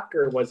it luck,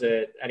 or was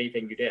it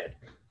anything you did?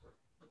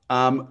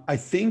 I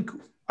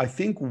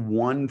think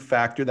one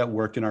factor that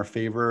worked in our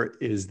favor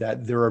is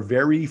that there are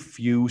very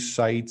few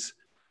sites.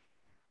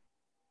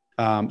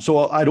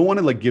 So I don't want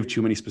to like give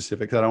too many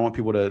specifics. I don't want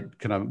people to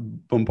kind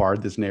of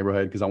bombard this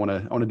neighborhood because I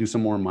want to do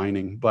some more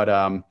mining.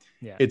 But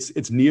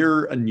it's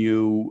near a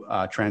new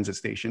transit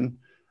station,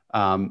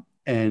 and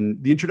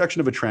the introduction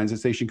of a transit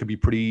station could be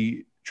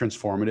pretty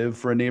transformative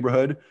for a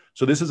neighborhood.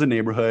 So this is a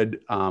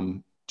neighborhood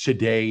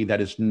today that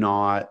is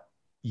not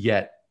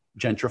yet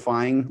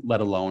gentrifying,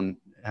 let alone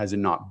has it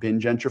not been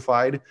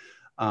gentrified.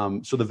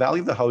 So the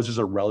value of the houses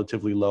are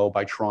relatively low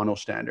by Toronto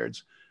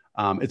standards.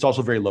 It's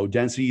also very low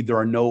density. There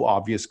are no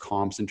obvious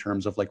comps in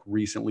terms of like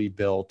recently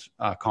built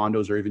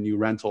condos or even new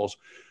rentals.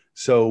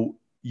 So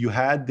you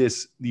had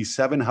these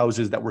 7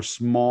 houses that were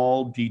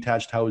small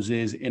detached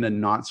houses in a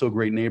not so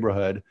great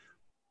neighborhood.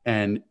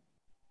 And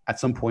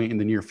at some point in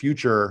the near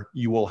future,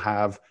 you will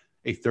have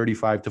a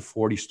 35 to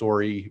 40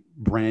 story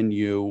brand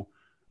new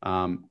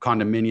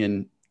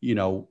condominium,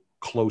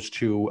 close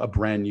to a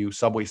brand new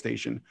subway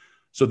station.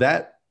 So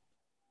that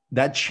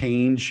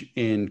change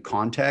in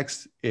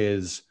context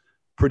is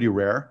pretty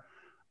rare.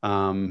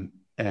 And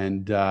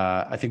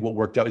I think what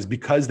worked out is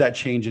because that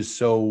change is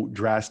so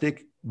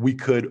drastic, we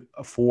could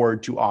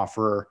afford to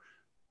offer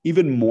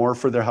even more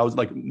for their house,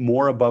 like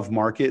more above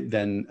market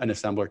than an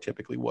assembler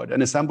typically would.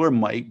 An assembler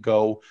might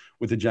go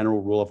with the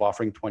general rule of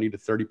offering 20 to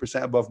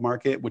 30% above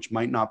market, which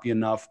might not be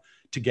enough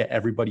to get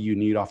everybody you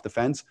need off the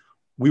fence.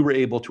 We were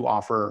able to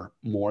offer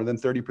more than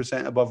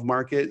 30% above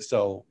market.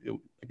 So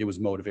it was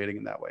motivating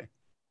in that way.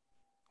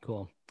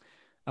 Cool.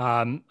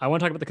 I want to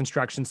talk about the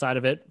construction side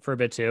of it for a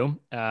bit too.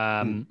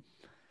 My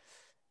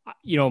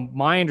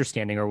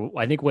understanding, or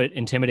I think what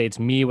intimidates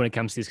me when it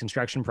comes to these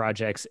construction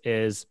projects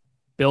is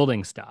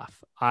building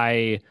stuff.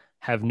 I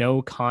have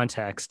no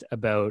context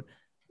about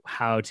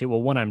how to,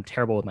 one, I'm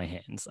terrible with my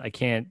hands. I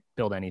can't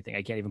build anything.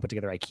 I can't even put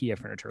together IKEA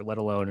furniture, let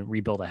alone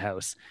rebuild a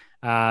house.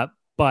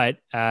 But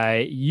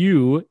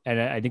you, and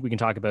I think we can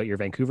talk about your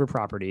Vancouver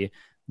property,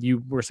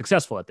 you were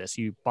successful at this.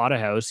 You bought a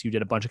house, you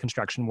did a bunch of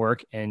construction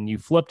work, and you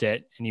flipped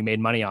it, and you made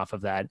money off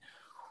of that.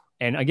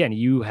 And again,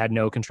 you had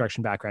no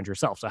construction background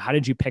yourself. So how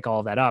did you pick all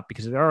of that up?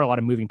 Because there are a lot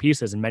of moving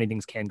pieces and many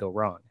things can go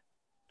wrong.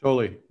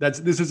 Totally.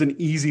 This is an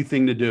easy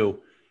thing to do.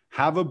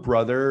 Have a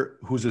brother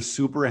who's a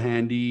super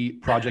handy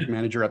project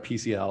manager at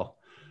PCL,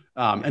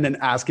 and then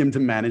ask him to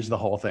manage the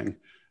whole thing,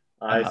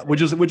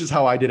 which is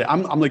how I did it.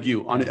 I'm like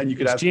you, and you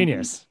could ask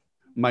genius.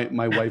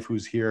 My wife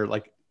who's here,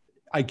 like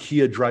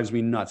IKEA drives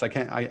me nuts. I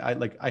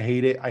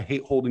hate it. I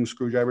hate holding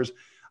screwdrivers.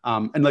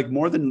 And like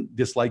more than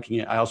disliking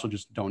it, I also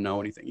just don't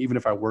know anything. Even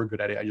if I were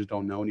good at it, I just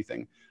don't know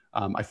anything.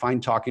 I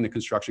find talking to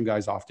construction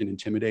guys often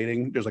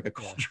intimidating. There's like a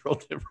cultural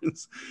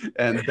difference,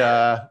 and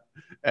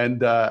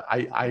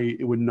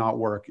it would not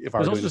work if I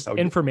was doing this. There's also just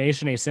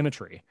information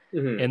asymmetry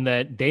in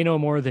that they know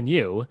more than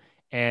you.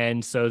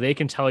 And so they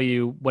can tell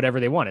you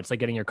whatever they want. It's like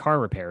getting your car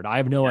repaired. I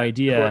have no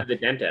idea. Go to the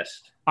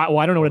dentist. I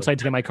don't know what it's like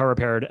to get my car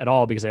repaired at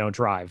all because I don't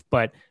drive,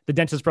 but the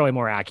dentist is probably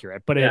more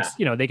accurate. But it's,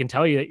 they can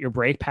tell you that your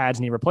brake pads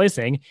need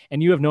replacing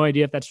and you have no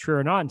idea if that's true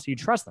or not. And so you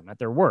trust them at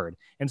their word.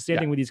 And same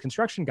thing with these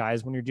construction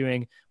guys, when you're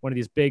doing one of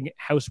these big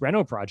house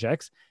reno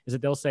projects, is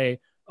that they'll say,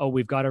 oh,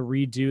 we've got to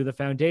redo the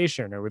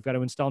foundation or we've got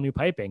to install new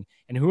piping.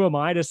 And who am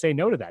I to say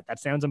no to that? That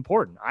sounds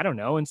important. I don't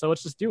know. And so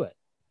let's just do it.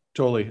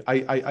 Totally.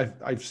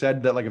 I've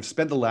said that, like, I've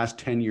spent the last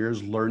 10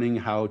 years learning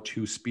how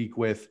to speak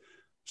with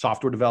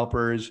software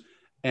developers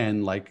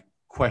and like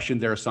question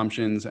their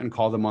assumptions and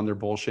call them on their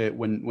bullshit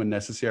when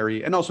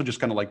necessary. And also just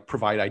kind of like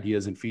provide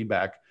ideas and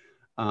feedback.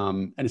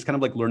 And it's kind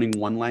of like learning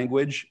one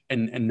language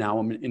and now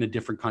I'm in a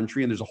different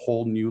country and there's a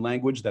whole new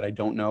language that I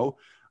don't know.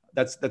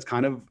 That's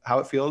kind of how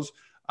it feels.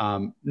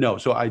 No,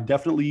 so I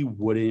definitely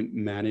wouldn't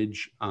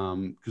manage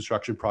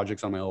construction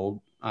projects on my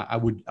I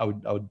would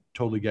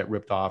totally get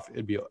ripped off.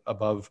 It'd be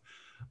above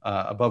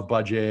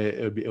budget.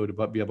 It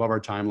would be above our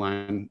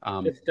timeline.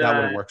 That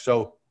wouldn't work.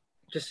 So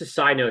just a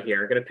side note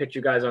here, I'm going to pitch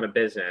you guys on a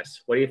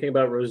business. What do you think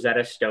about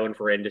Rosetta Stone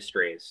for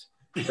industries?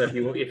 So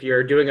if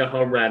you're doing a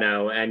home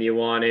reno and you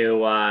want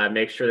to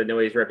make sure that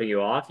nobody's ripping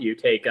you off, you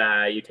take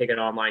an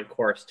online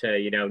course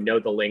to know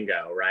the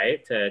lingo,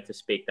 right? To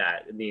speak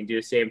that, and you do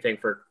the same thing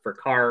for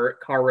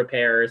car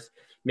repairs,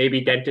 maybe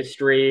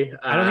dentistry.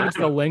 I don't think it's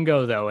the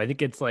lingo though. I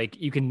think it's like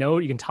you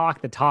can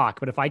talk the talk,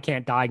 but if I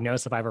can't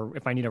diagnose if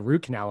I need a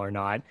root canal or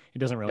not, it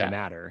doesn't really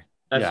matter.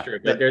 That's true.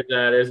 But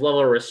there's a level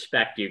of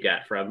respect you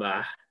get from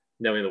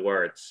knowing the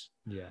words.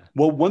 Yeah.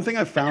 Well, one thing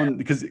I found,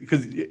 because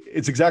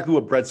it's exactly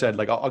what Brett said.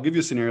 Like, I'll give you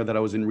a scenario that I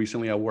was in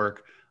recently at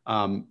work.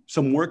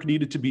 Some work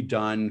needed to be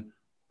done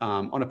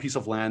on a piece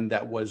of land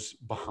that was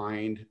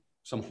behind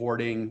some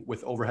hoarding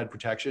with overhead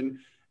protection.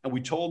 And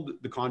we told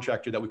the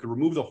contractor that we could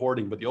remove the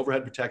hoarding, but the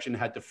overhead protection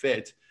had to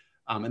fit,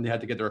 and they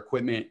had to get their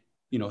equipment,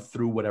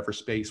 through whatever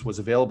space was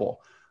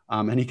available.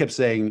 And he kept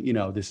saying,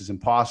 this is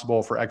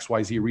impossible for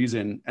XYZ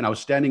reason. And I was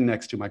standing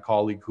next to my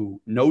colleague who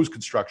knows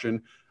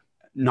construction,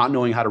 not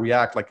knowing how to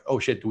react, like, oh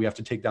shit, do we have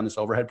to take down this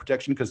overhead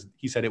protection because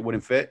he said it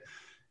wouldn't fit?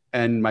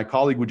 And my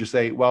colleague would just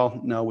say,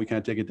 well, no, we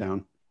can't take it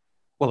down.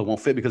 Well, it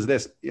won't fit because of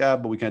this. Yeah,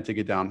 but we can't take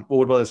it down. Well,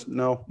 what about this?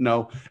 No.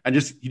 And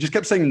he just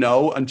kept saying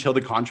no until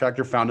the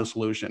contractor found a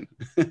solution,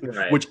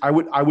 right. Which I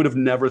would have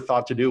never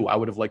thought to do. I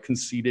would have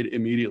conceded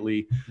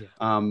immediately.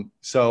 Yeah.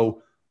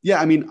 So yeah,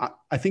 I mean,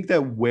 I think that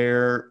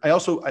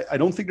I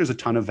don't think there's a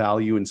ton of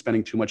value in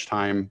spending too much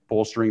time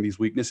bolstering these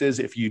weaknesses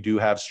if you do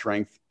have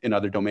strength in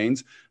other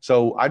domains.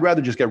 So I'd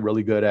rather just get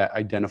really good at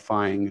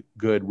identifying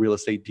good real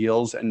estate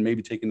deals and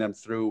maybe taking them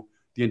through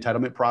the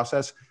entitlement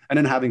process, and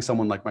then having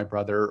someone like my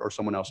brother or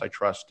someone else I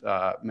trust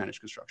manage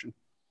construction.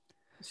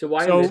 So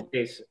why in this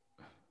case?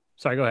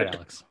 Sorry, go ahead,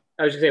 Alex.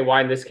 I was just saying, why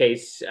in this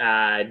case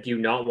do you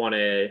not want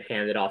to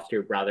hand it off to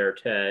your brother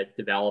to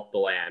develop the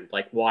land?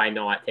 Like, why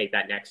not take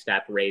that next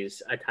step,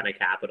 raise a ton of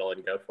capital,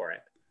 and go for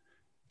it?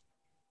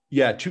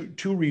 Yeah,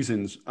 two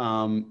reasons.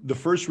 The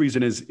first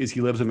reason is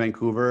he lives in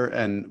Vancouver,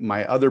 and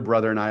my other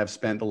brother and I have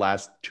spent the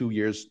last 2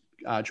 years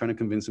trying to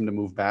convince him to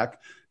move back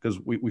because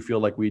we feel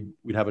like we'd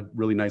have a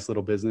really nice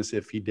little business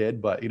if he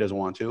did, but he doesn't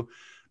want to.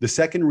 The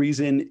second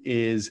reason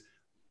is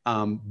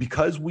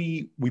because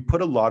we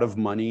put a lot of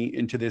money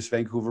into this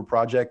Vancouver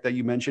project that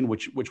you mentioned,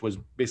 which was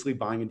basically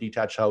buying a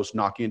detached house,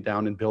 knocking it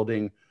down, and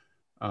building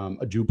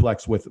a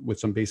duplex with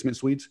some basement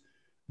suites.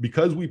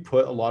 Because we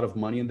put a lot of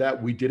money in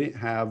that, we didn't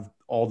have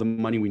all the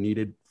money we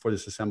needed for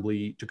this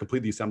assembly to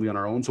complete the assembly on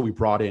our own. So we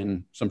brought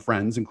in some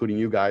friends, including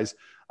you guys,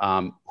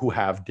 who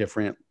have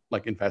different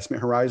investment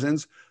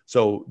horizons.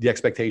 So the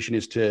expectation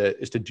is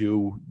to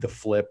do the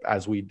flip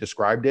as we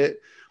described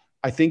it.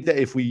 I think that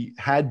if we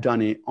had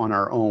done it on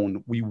our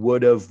own, we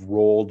would have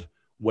rolled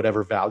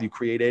whatever value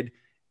created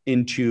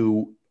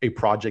into a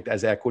project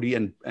as equity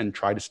and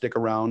try to stick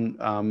around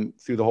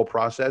through the whole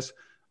process.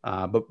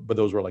 But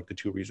those were the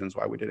two reasons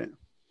why we didn't.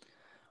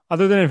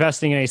 Other than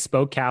investing in a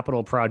spoke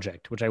capital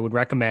project, which I would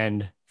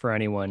recommend for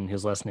anyone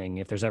who's listening,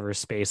 if there's ever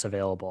space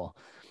available,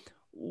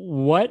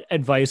 what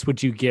advice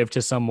would you give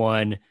to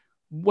someone?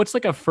 What's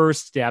a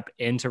first step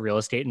into real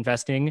estate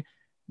investing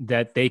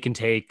that they can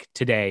take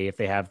today if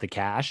they have the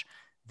cash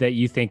that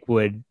you think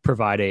would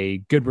provide a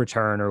good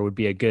return or would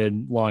be a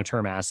good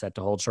long-term asset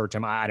to hold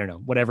short-term? I don't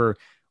know, whatever.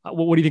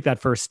 What do you think that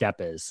first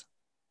step is?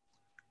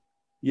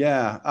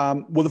 Yeah.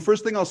 Well, the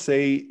first thing I'll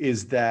say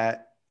is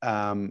that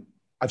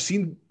I've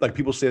seen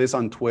people say this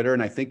on Twitter,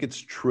 and I think it's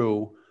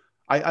true.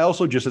 I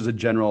also, just as a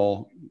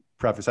general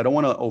preface, I don't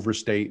want to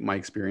overstate my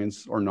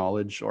experience or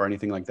knowledge or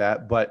anything like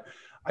that, but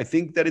I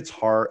think that it's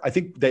hard. I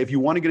think that if you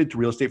want to get into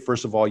real estate,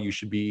 first of all, you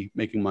should be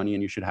making money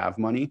and you should have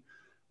money.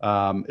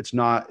 It's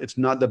not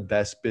the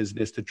best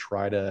business to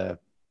try to,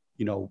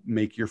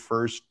 make your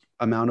first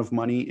amount of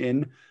money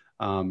in.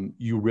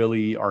 You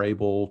really are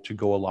able to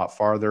go a lot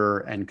farther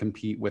and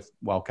compete with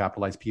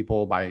well-capitalized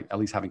people by at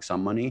least having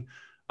some money.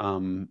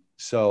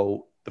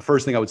 So the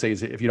first thing I would say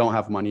is if you don't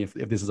have money, if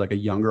this is a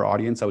younger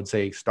audience, I would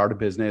say start a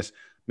business,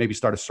 maybe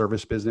start a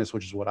service business,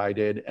 which is what I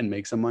did, and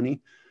make some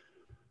money.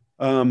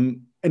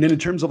 And then in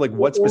terms of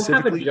what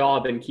specifically, have a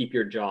job and keep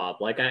your job.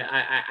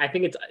 I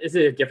think it's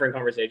a different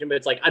conversation, but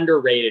it's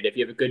underrated. If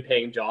you have a good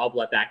paying job,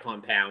 let that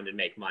compound and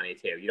make money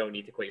too. You don't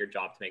need to quit your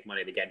job to make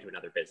money to get into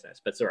another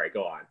business. But sorry,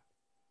 go on.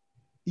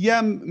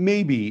 Yeah,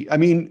 maybe. I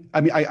mean,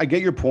 I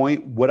get your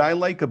point. What I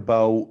like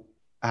about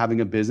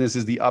having a business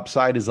is the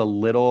upside is a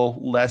little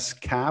less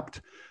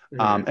capped.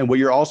 And what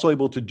you're also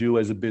able to do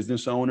as a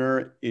business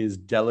owner is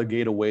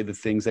delegate away the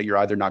things that you're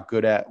either not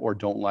good at or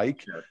don't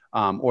like, sure.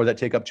 Or that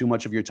take up too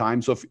much of your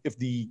time. So if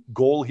the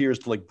goal here is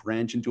to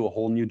branch into a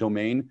whole new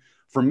domain,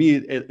 for me,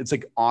 it's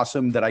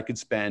awesome that I could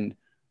spend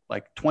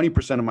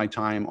 20% of my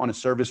time on a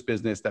service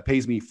business that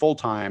pays me full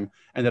time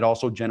and that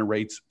also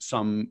generates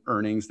some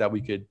earnings that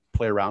we could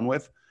play around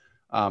with.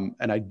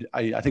 And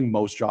I think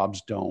most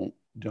jobs don't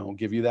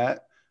give you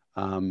that.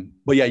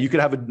 But yeah, you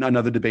could have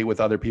another debate with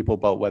other people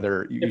about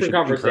whether you should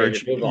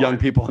encourage young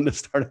people into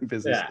starting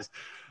businesses.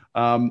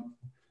 Yeah.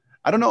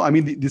 I don't know. I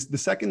mean, the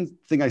second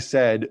thing I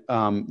said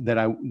that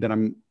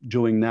I'm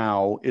doing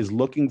now is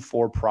looking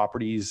for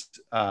properties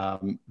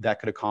that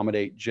could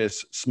accommodate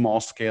just small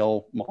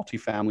scale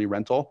multifamily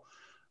rental.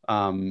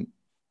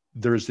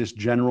 There's this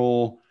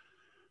general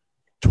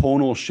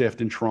tonal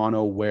shift in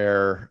Toronto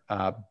where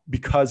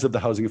because of the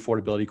housing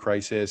affordability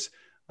crisis,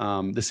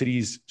 the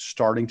city's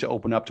starting to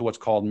open up to what's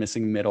called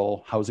missing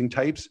middle housing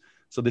types.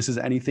 So this is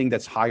anything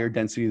that's higher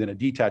density than a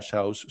detached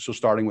house. So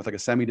starting with like a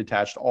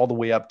semi-detached all the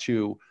way up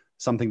to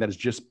something that is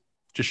just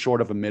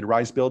short of a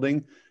mid-rise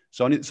building.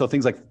 So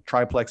things like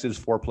triplexes,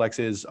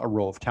 fourplexes, a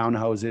row of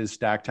townhouses,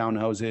 stacked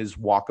townhouses,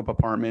 walk-up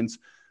apartments,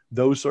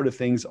 those sort of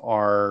things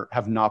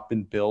have not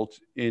been built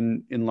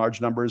in large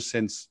numbers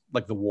since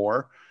like the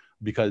war,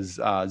 because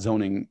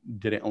zoning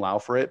didn't allow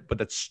for it, but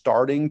that's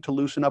starting to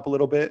loosen up a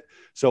little bit.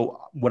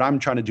 So what I'm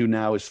trying to do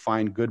now is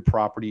find good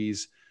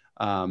properties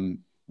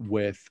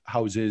with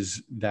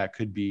houses that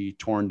could be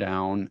torn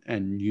down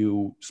and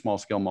new small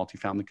scale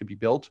multifamily could be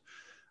built.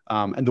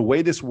 And the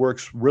way this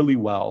works really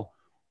well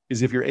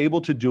is if you're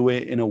able to do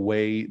it in a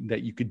way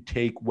that you could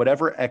take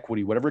whatever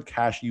equity, whatever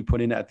cash you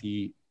put in at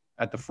the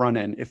front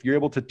end, if you're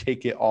able to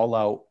take it all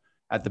out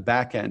at the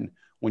back end,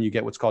 when you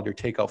get what's called your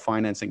takeout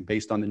financing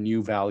based on the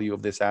new value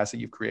of this asset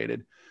you've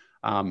created,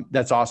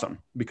 that's awesome,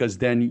 because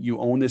then you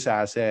own this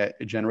asset,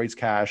 it generates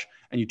cash,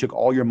 and you took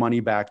all your money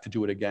back to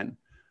do it again.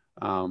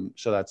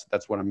 So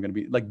that's what I'm going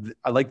to be like.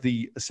 I like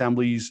the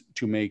assemblies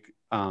to make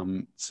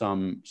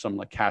some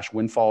like cash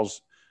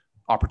windfalls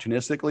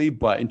opportunistically,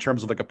 but in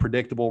terms of like a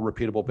predictable,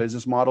 repeatable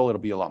business model, it'll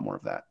be a lot more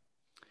of that.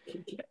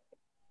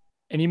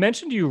 And you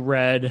mentioned you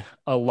read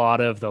a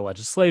lot of the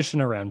legislation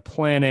around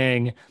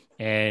planning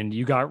and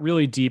you got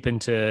really deep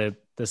into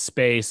the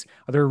space.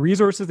 Are there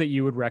resources that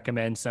you would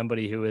recommend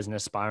somebody who is an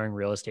aspiring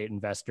real estate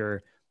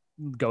investor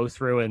go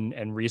through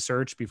and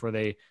research before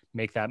they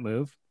make that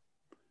move?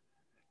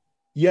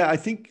 Yeah,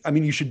 I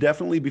mean, you should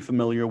definitely be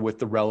familiar with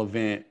the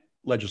relevant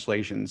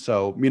legislation.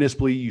 So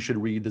municipally, you should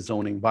read the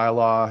zoning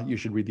bylaw, you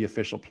should read the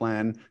official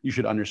plan, you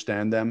should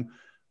understand them.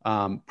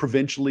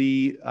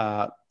 Provincially,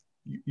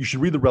 you should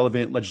read the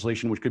relevant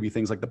legislation, which could be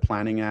things like the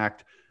Planning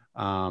Act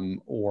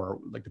or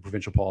like the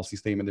provincial policy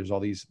statement. There's all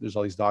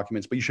these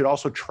documents, but you should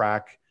also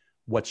track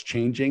what's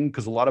changing,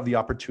 because a lot of the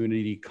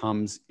opportunity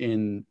comes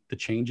in the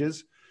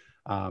changes.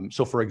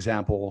 So for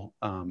example,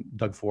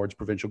 Doug Ford's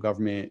provincial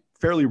government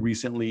fairly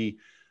recently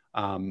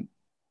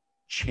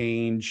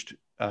changed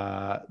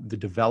the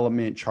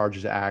Development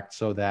Charges Act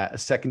so that a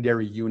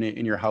secondary unit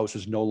in your house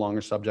is no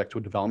longer subject to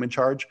a development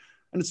charge.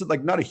 And it's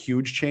like not a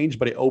huge change,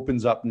 but it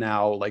opens up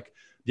now like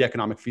the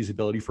economic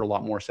feasibility for a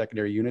lot more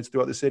secondary units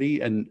throughout the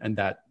city. And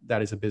that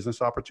is a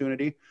business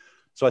opportunity.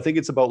 So I think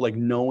it's about like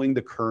knowing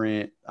the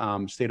current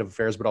state of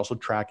affairs, but also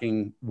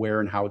tracking where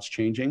and how it's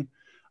changing.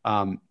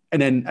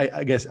 And then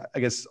I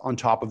guess on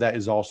top of that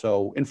is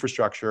also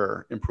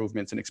infrastructure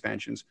improvements and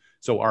expansions.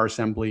 So our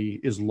assembly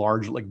is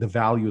the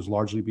value is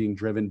largely being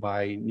driven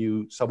by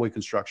new subway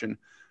construction.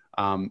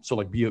 So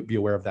like be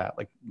aware of that.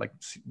 Like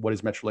what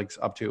is Metrolinx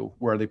up to?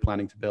 Where are they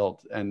planning to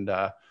build? And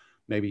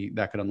maybe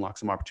that could unlock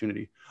some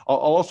opportunity. I'll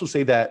also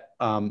say that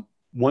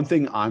one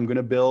thing I'm going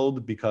to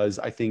build, because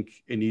I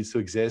think it needs to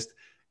exist,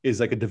 is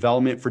like a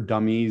development for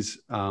dummies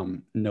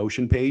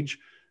Notion page.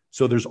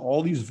 So there's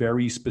all these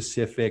very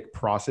specific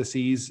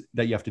processes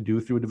that you have to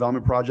do through a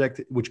development project,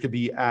 which could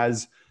be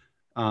as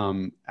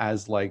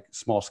like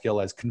small scale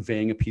as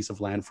conveying a piece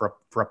of land for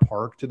a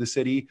park to the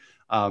city,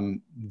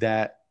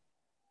 that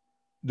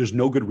there's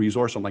no good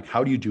resource on like,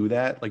 how do you do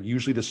that? Like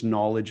usually this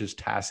knowledge is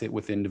tacit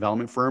within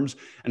development firms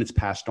and it's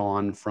passed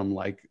on from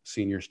like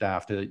senior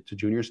staff to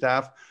junior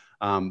staff.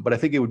 But I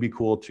think it would be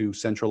cool to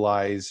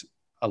centralize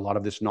a lot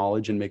of this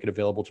knowledge and make it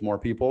available to more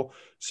people.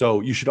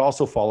 So you should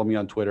also follow me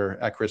on Twitter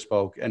at Chris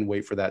Spoke and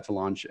wait for that to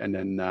launch and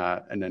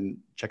then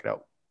check it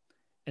out.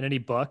 And any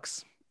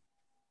books?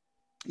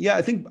 Yeah,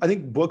 I think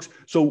books.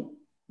 So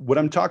what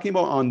I'm talking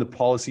about on the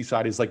policy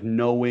side is like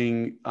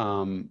knowing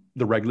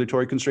the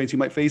regulatory constraints you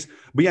might face.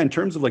 But yeah, in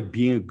terms of like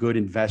being a good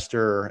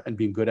investor and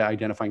being good at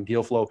identifying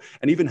deal flow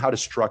and even how to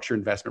structure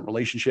investment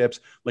relationships,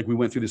 like we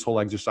went through this whole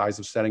exercise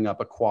of setting up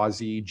a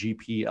quasi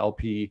GP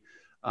LP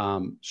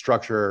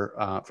structure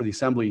for the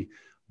assembly,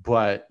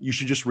 but you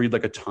should just read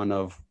like a ton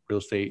of real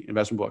estate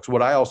investment books.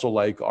 What I also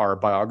like are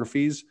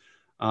biographies,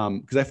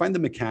 because I find the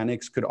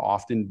mechanics could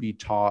often be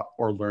taught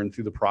or learned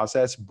through the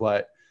process,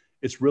 but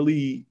it's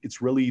really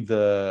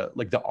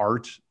the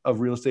art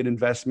of real estate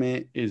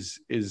investment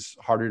is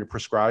harder to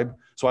prescribe.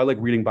 So I like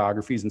reading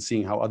biographies and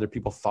seeing how other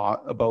people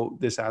thought about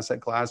this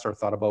asset class or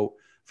thought about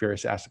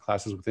various asset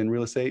classes within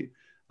real estate.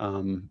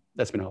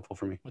 That's been helpful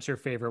for me. What's your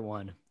favorite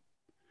one?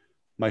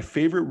 My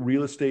favorite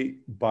real estate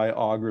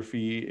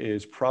biography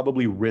is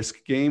probably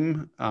Risk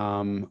Game,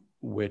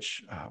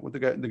 which what the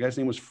guy's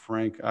name was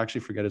Frank. I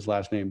actually forget his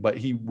last name, but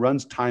he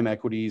runs Time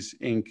Equities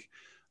Inc.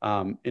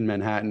 In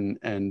Manhattan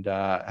and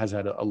has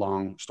had a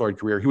long storied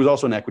career. He was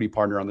also an equity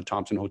partner on the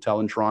Thompson Hotel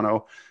in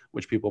Toronto,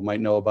 which people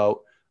might know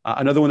about.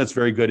 Another one that's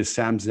very good is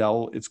Sam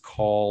Zell. It's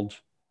called,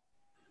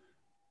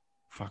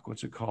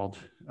 what's it called?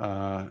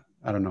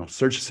 I don't know.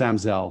 Search Sam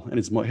Zell and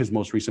his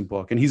most recent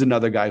book. And he's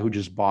another guy who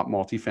just bought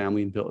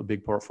multifamily and built a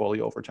big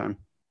portfolio over time.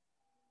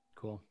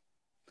 Cool.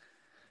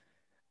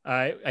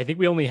 I think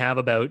we only have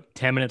about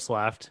 10 minutes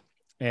left,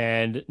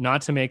 and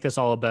not to make this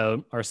all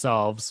about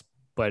ourselves,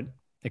 but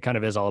it kind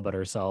of is all about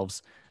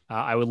ourselves.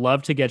 I would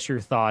love to get your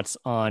thoughts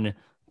on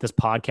this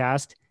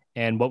podcast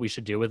and what we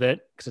should do with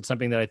it, because it's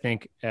something that I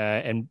think,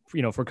 and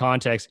for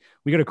context,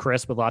 we go to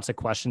Chris with lots of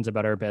questions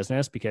about our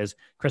business because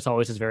Chris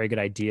always has very good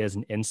ideas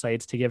and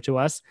insights to give to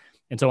us.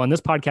 And so on this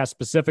podcast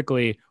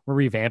specifically, we're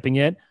revamping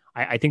it.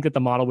 I think that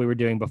the model we were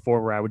doing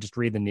before, where I would just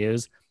read the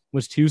news,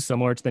 was too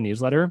similar to the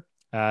newsletter,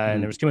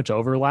 and there was too much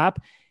overlap.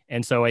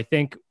 And so I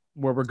think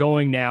where we're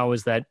going now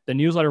is that the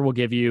newsletter will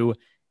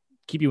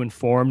keep you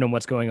informed on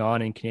what's going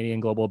on in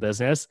Canadian global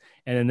business.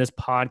 And then this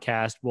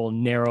podcast will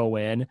narrow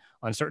in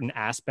on certain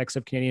aspects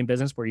of Canadian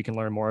business where you can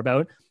learn more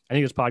about. I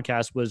think this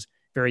podcast was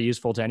very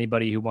useful to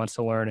anybody who wants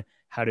to learn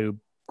how to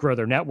grow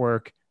their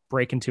network,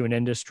 break into an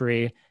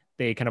industry.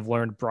 They kind of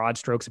learned broad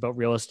strokes about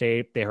real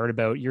estate. They heard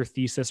about your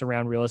thesis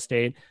around real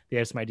estate. They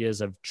have some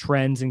ideas of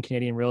trends in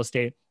Canadian real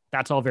estate.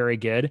 That's all very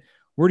good.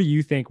 Where do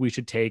you think we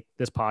should take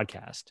this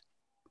podcast?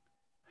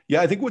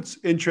 Yeah, I think what's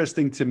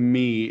interesting to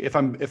me, if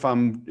I'm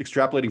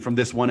extrapolating from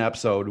this one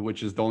episode,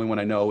 which is the only one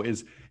I know,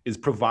 is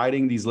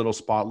providing these little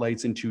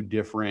spotlights into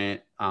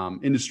different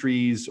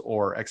industries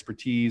or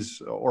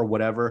expertise or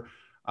whatever.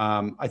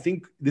 I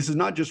think this is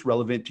not just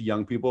relevant to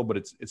young people, but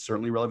it's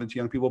certainly relevant to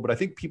young people. But I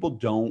think people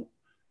don't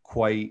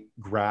quite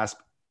grasp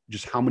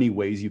just how many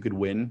ways you could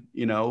win,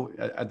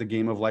 at the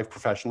game of life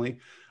professionally.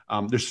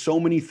 There's so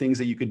many things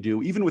that you could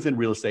do, even within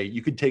real estate.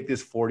 You could take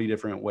this 40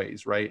 different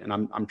ways, right? And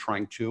I'm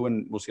trying to,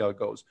 and we'll see how it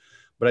goes.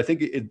 But I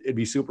think it'd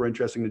be super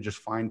interesting to just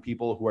find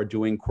people who are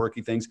doing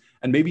quirky things,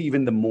 and maybe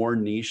even the more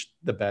niche,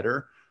 the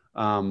better,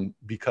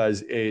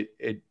 because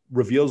it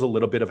reveals a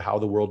little bit of how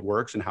the world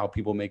works and how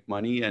people make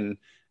money. And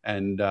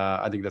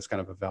I think that's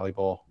kind of a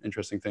valuable,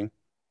 interesting thing.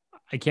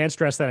 I can't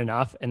stress that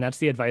enough. And that's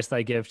the advice that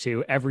I give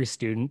to every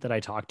student that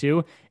I talk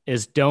to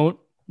is don't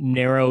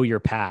narrow your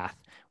path.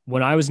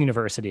 When I was in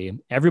university,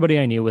 everybody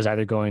I knew was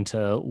either going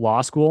to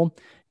law school,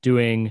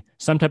 doing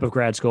some type of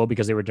grad school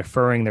because they were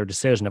deferring their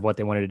decision of what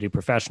they wanted to do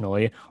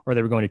professionally, or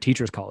they were going to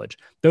teachers college.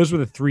 Those were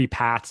the three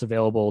paths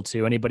available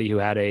to anybody who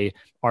had a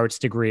arts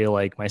degree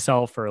like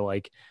myself or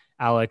like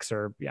Alex,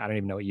 or I don't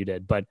even know what you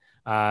did, but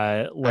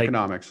like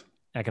economics.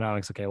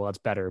 Okay. Well, that's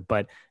better.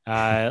 But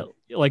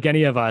like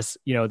any of us,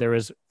 there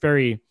was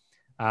very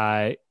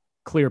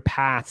clear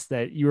paths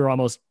that you were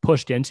almost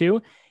pushed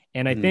into.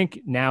 And I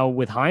think now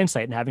with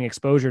hindsight and having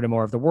exposure to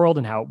more of the world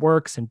and how it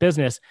works in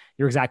business,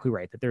 you're exactly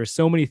right that there are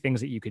so many things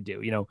that you could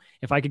do.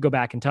 If I could go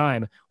back in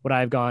time, would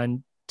I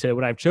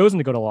have chosen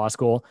to go to law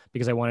school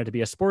because I wanted to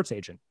be a sports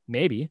agent?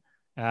 Maybe.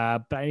 But I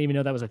didn't even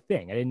know that was a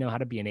thing. I didn't know how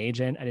to be an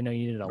agent. I didn't know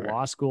you needed a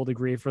law school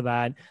degree for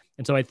that.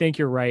 And so I think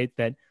you're right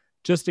that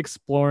just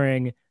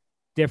exploring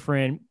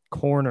different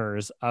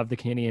corners of the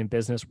Canadian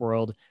business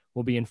world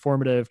will be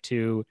informative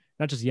to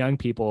not just young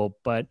people,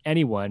 but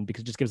anyone,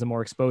 because it just gives them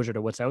more exposure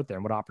to what's out there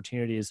and what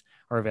opportunities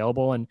are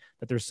available, and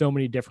that there's so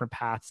many different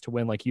paths to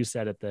win, like you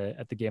said, at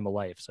the game of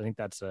life. So I think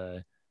that's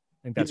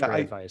great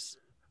advice.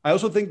 I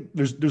also think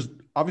there's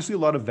obviously a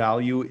lot of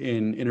value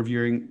in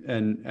interviewing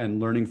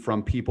and learning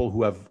from people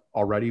who have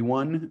already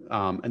won.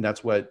 And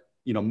that's what,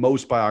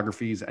 most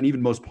biographies and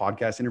even most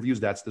podcast interviews,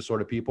 that's the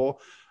sort of people.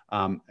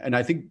 And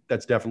I think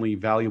that's definitely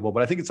valuable,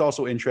 but I think it's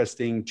also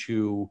interesting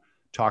to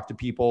talk to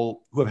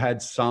people who have had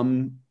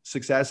some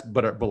success,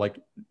 but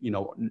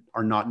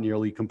are not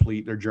nearly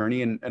complete their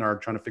journey and are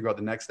trying to figure out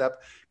the next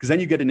step. Because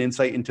then you get an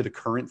insight into the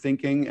current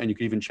thinking, and you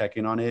can even check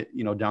in on it,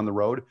 down the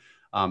road.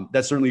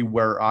 That's certainly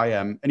where I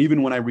am. And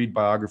even when I read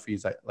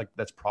biographies,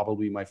 that's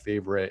probably my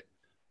favorite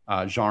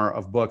genre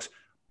of books.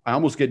 I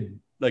almost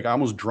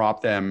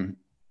drop them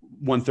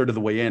 1/3 of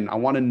the way in. I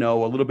want to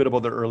know a little bit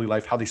about their early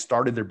life, how they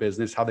started their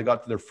business, how they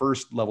got to their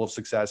first level of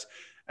success.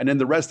 And then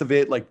the rest of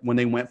it, like when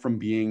they went from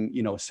being,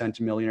 a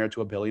centimillionaire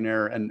to a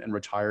billionaire and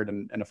retired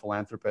and a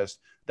philanthropist,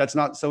 that's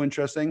not so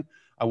interesting.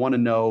 I want to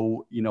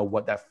know,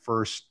 what that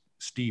first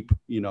steep,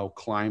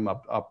 climb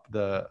up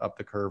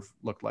the curve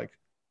looked like.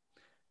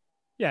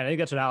 Yeah, I think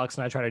that's what Alex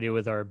and I try to do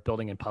with our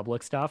building in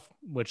public stuff,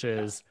 which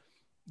is,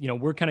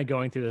 we're kind of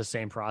going through the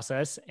same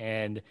process,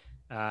 and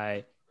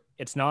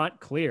it's not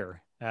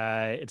clear.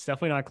 It's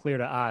definitely not clear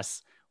to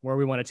us where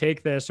we want to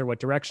take this or what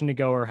direction to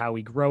go or how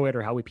we grow it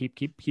or how we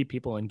keep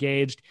people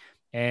engaged.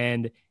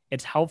 And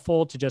it's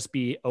helpful to just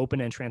be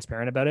open and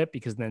transparent about it,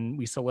 because then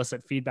we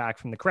solicit feedback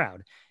from the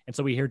crowd. And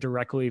so we hear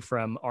directly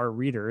from our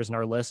readers and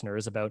our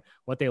listeners about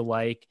what they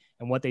like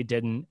and what they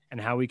didn't and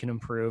how we can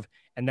improve.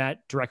 And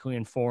that directly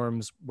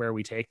informs where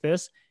we take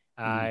this,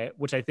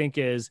 which I think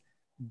is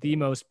the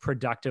most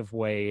productive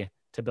way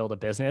to build a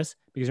business,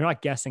 because you're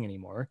not guessing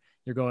anymore.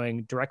 You're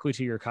going directly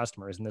to your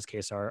customers, in this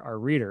case, our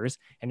readers,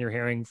 and you're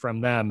hearing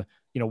from them,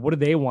 what do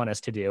they want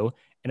us to do?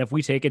 And if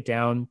we take it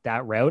down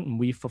that route and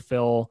we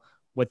fulfill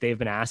what they've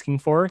been asking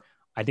for,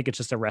 I think it's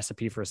just a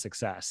recipe for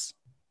success.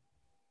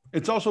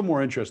 It's also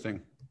more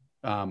interesting,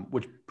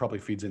 which probably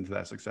feeds into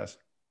that success.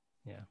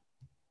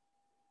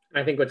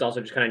 I think what's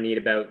also just kind of neat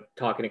about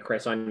talking to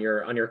Chris on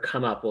your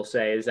come up, we'll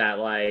say, is that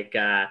like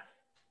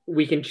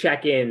we can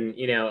check in,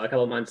 a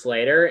couple months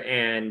later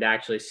and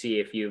actually see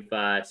if you've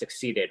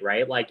succeeded,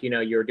 right? Like,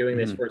 you're doing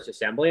this first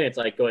assembly and it's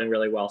like going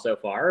really well so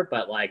far,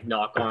 but like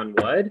knock on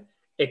wood,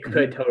 it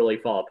could totally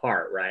fall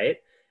apart, right?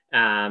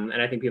 And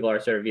I think people are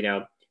sort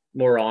of,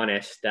 more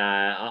honest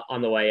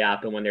on the way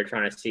up and when they're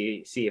trying to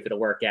see if it'll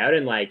work out.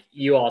 And like,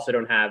 you also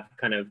don't have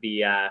kind of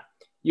the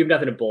you have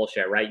nothing to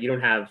bullshit, right? You don't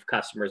have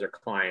customers or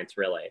clients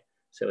really.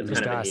 So it's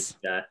just kind of us.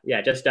 a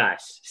neat, just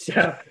us. So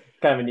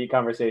kind of a neat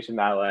conversation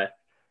that way.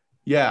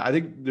 Yeah, I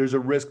think there's a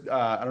risk.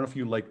 I don't know if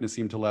you like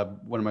Nassim Taleb,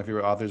 one of my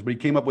favorite authors, but he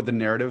came up with the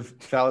narrative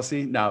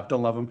fallacy. No,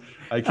 don't love him.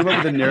 He came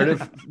up with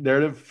the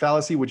narrative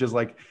fallacy, which is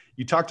like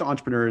you talk to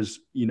entrepreneurs,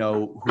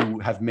 who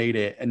have made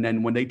it, and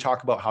then when they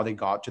talk about how they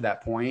got to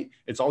that point,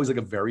 it's always like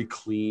a very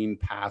clean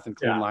path and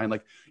clean line.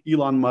 Like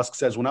Elon Musk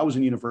says, when I was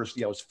in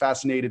university, I was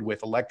fascinated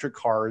with electric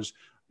cars,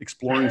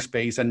 exploring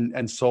space,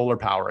 and solar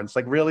power. And it's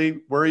like, really,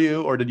 were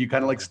you, or did you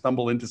kind of like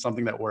stumble into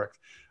something that worked?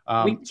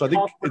 So I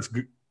think it's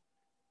good.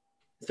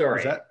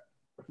 Sorry.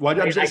 Well,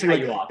 I'm just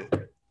saying,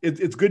 like,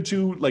 it's good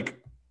to like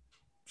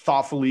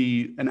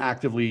thoughtfully and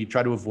actively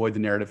try to avoid the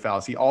narrative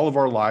fallacy. All of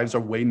our lives are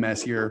way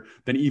messier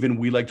than even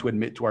we like to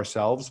admit to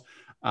ourselves.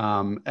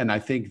 And I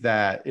think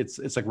that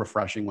it's like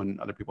refreshing when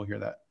other people hear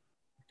that.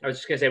 I was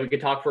just gonna say we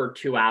could talk for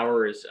 2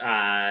 hours,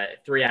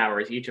 3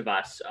 hours, each of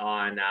us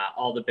on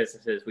all the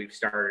businesses we've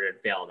started and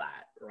failed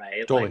at,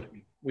 right? Totally.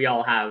 Like, we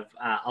all have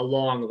a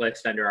long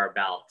list under our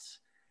belts.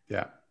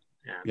 Yeah.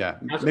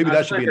 Maybe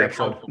that should be an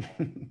episode.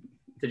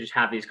 To just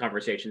have these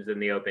conversations in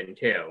the open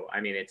too.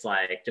 I mean, it's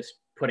like just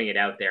putting it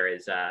out there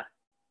is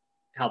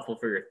helpful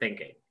for your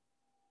thinking.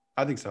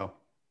 I think so.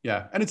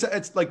 Yeah. And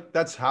it's like,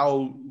 that's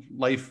how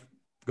life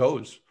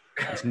goes.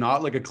 It's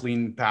not like a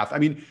clean path. I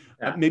mean,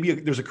 maybe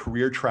there's a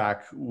career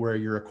track where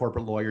you're a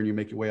corporate lawyer and you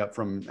make your way up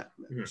from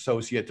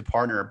associate to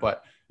partner,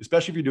 but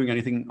especially if you're doing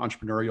anything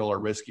entrepreneurial or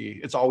risky,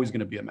 it's always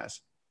going to be a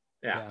mess.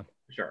 Yeah,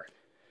 sure.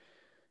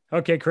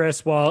 Okay,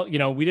 Chris. Well,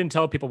 we didn't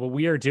tell people, but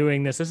we are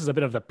doing this. This is a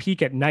bit of a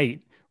peek at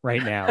night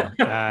right now.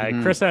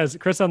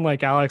 Chris,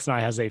 unlike Alex and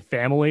I, has a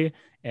family.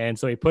 And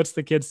so he puts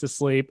the kids to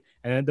sleep,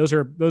 and those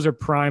are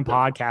prime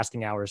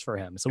podcasting hours for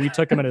him. So we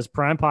took him at his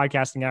prime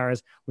podcasting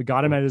hours. We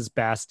got him at his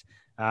best.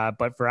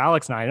 But for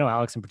Alex and I know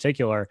Alex in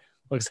particular,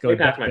 looks way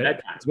past my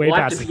bedtime. We'll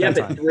have to be up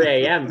at 3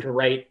 a.m. to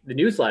write the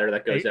newsletter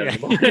that goes out in the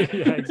morning.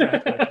 Yeah,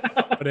 exactly.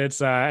 But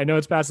it's I know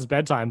it's past his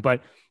bedtime.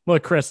 But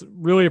look, Chris,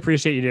 really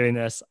appreciate you doing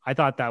this. I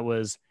thought that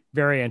was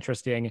very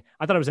interesting.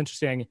 I thought it was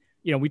interesting.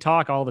 We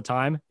talk all the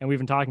time and we've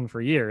been talking for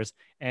years,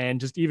 and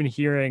just even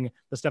hearing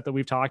the stuff that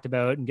we've talked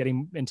about and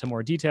getting into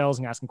more details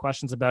and asking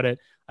questions about it,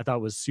 I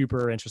thought was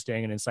super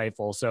interesting and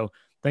insightful. So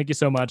thank you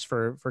so much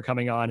for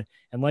coming on.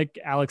 And like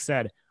Alex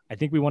said, I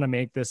think we want to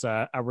make this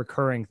a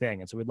recurring thing.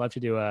 And so we'd love to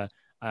do a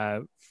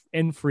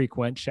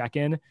infrequent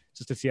check-in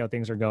just to see how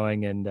things are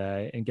going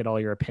and get all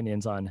your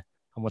opinions on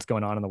what's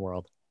going on in the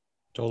world.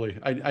 Totally.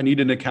 I need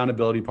an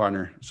accountability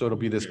partner. So it'll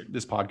be this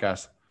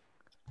podcast.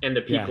 And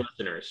the peak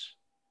listeners.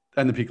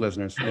 And the peak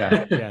listeners.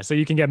 Yeah. Yeah. So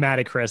you can get mad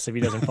at Chris if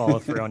he doesn't follow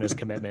through on his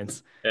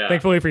commitments. Yeah.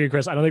 Thankfully for you,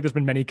 Chris, I don't think there's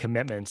been many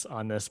commitments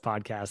on this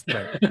podcast,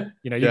 but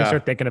you can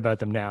start thinking about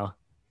them now.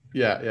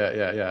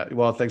 Yeah.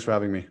 Well, thanks for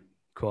having me.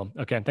 Cool.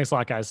 Okay. Thanks a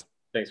lot, guys.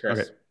 Thanks, Chris.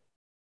 Okay.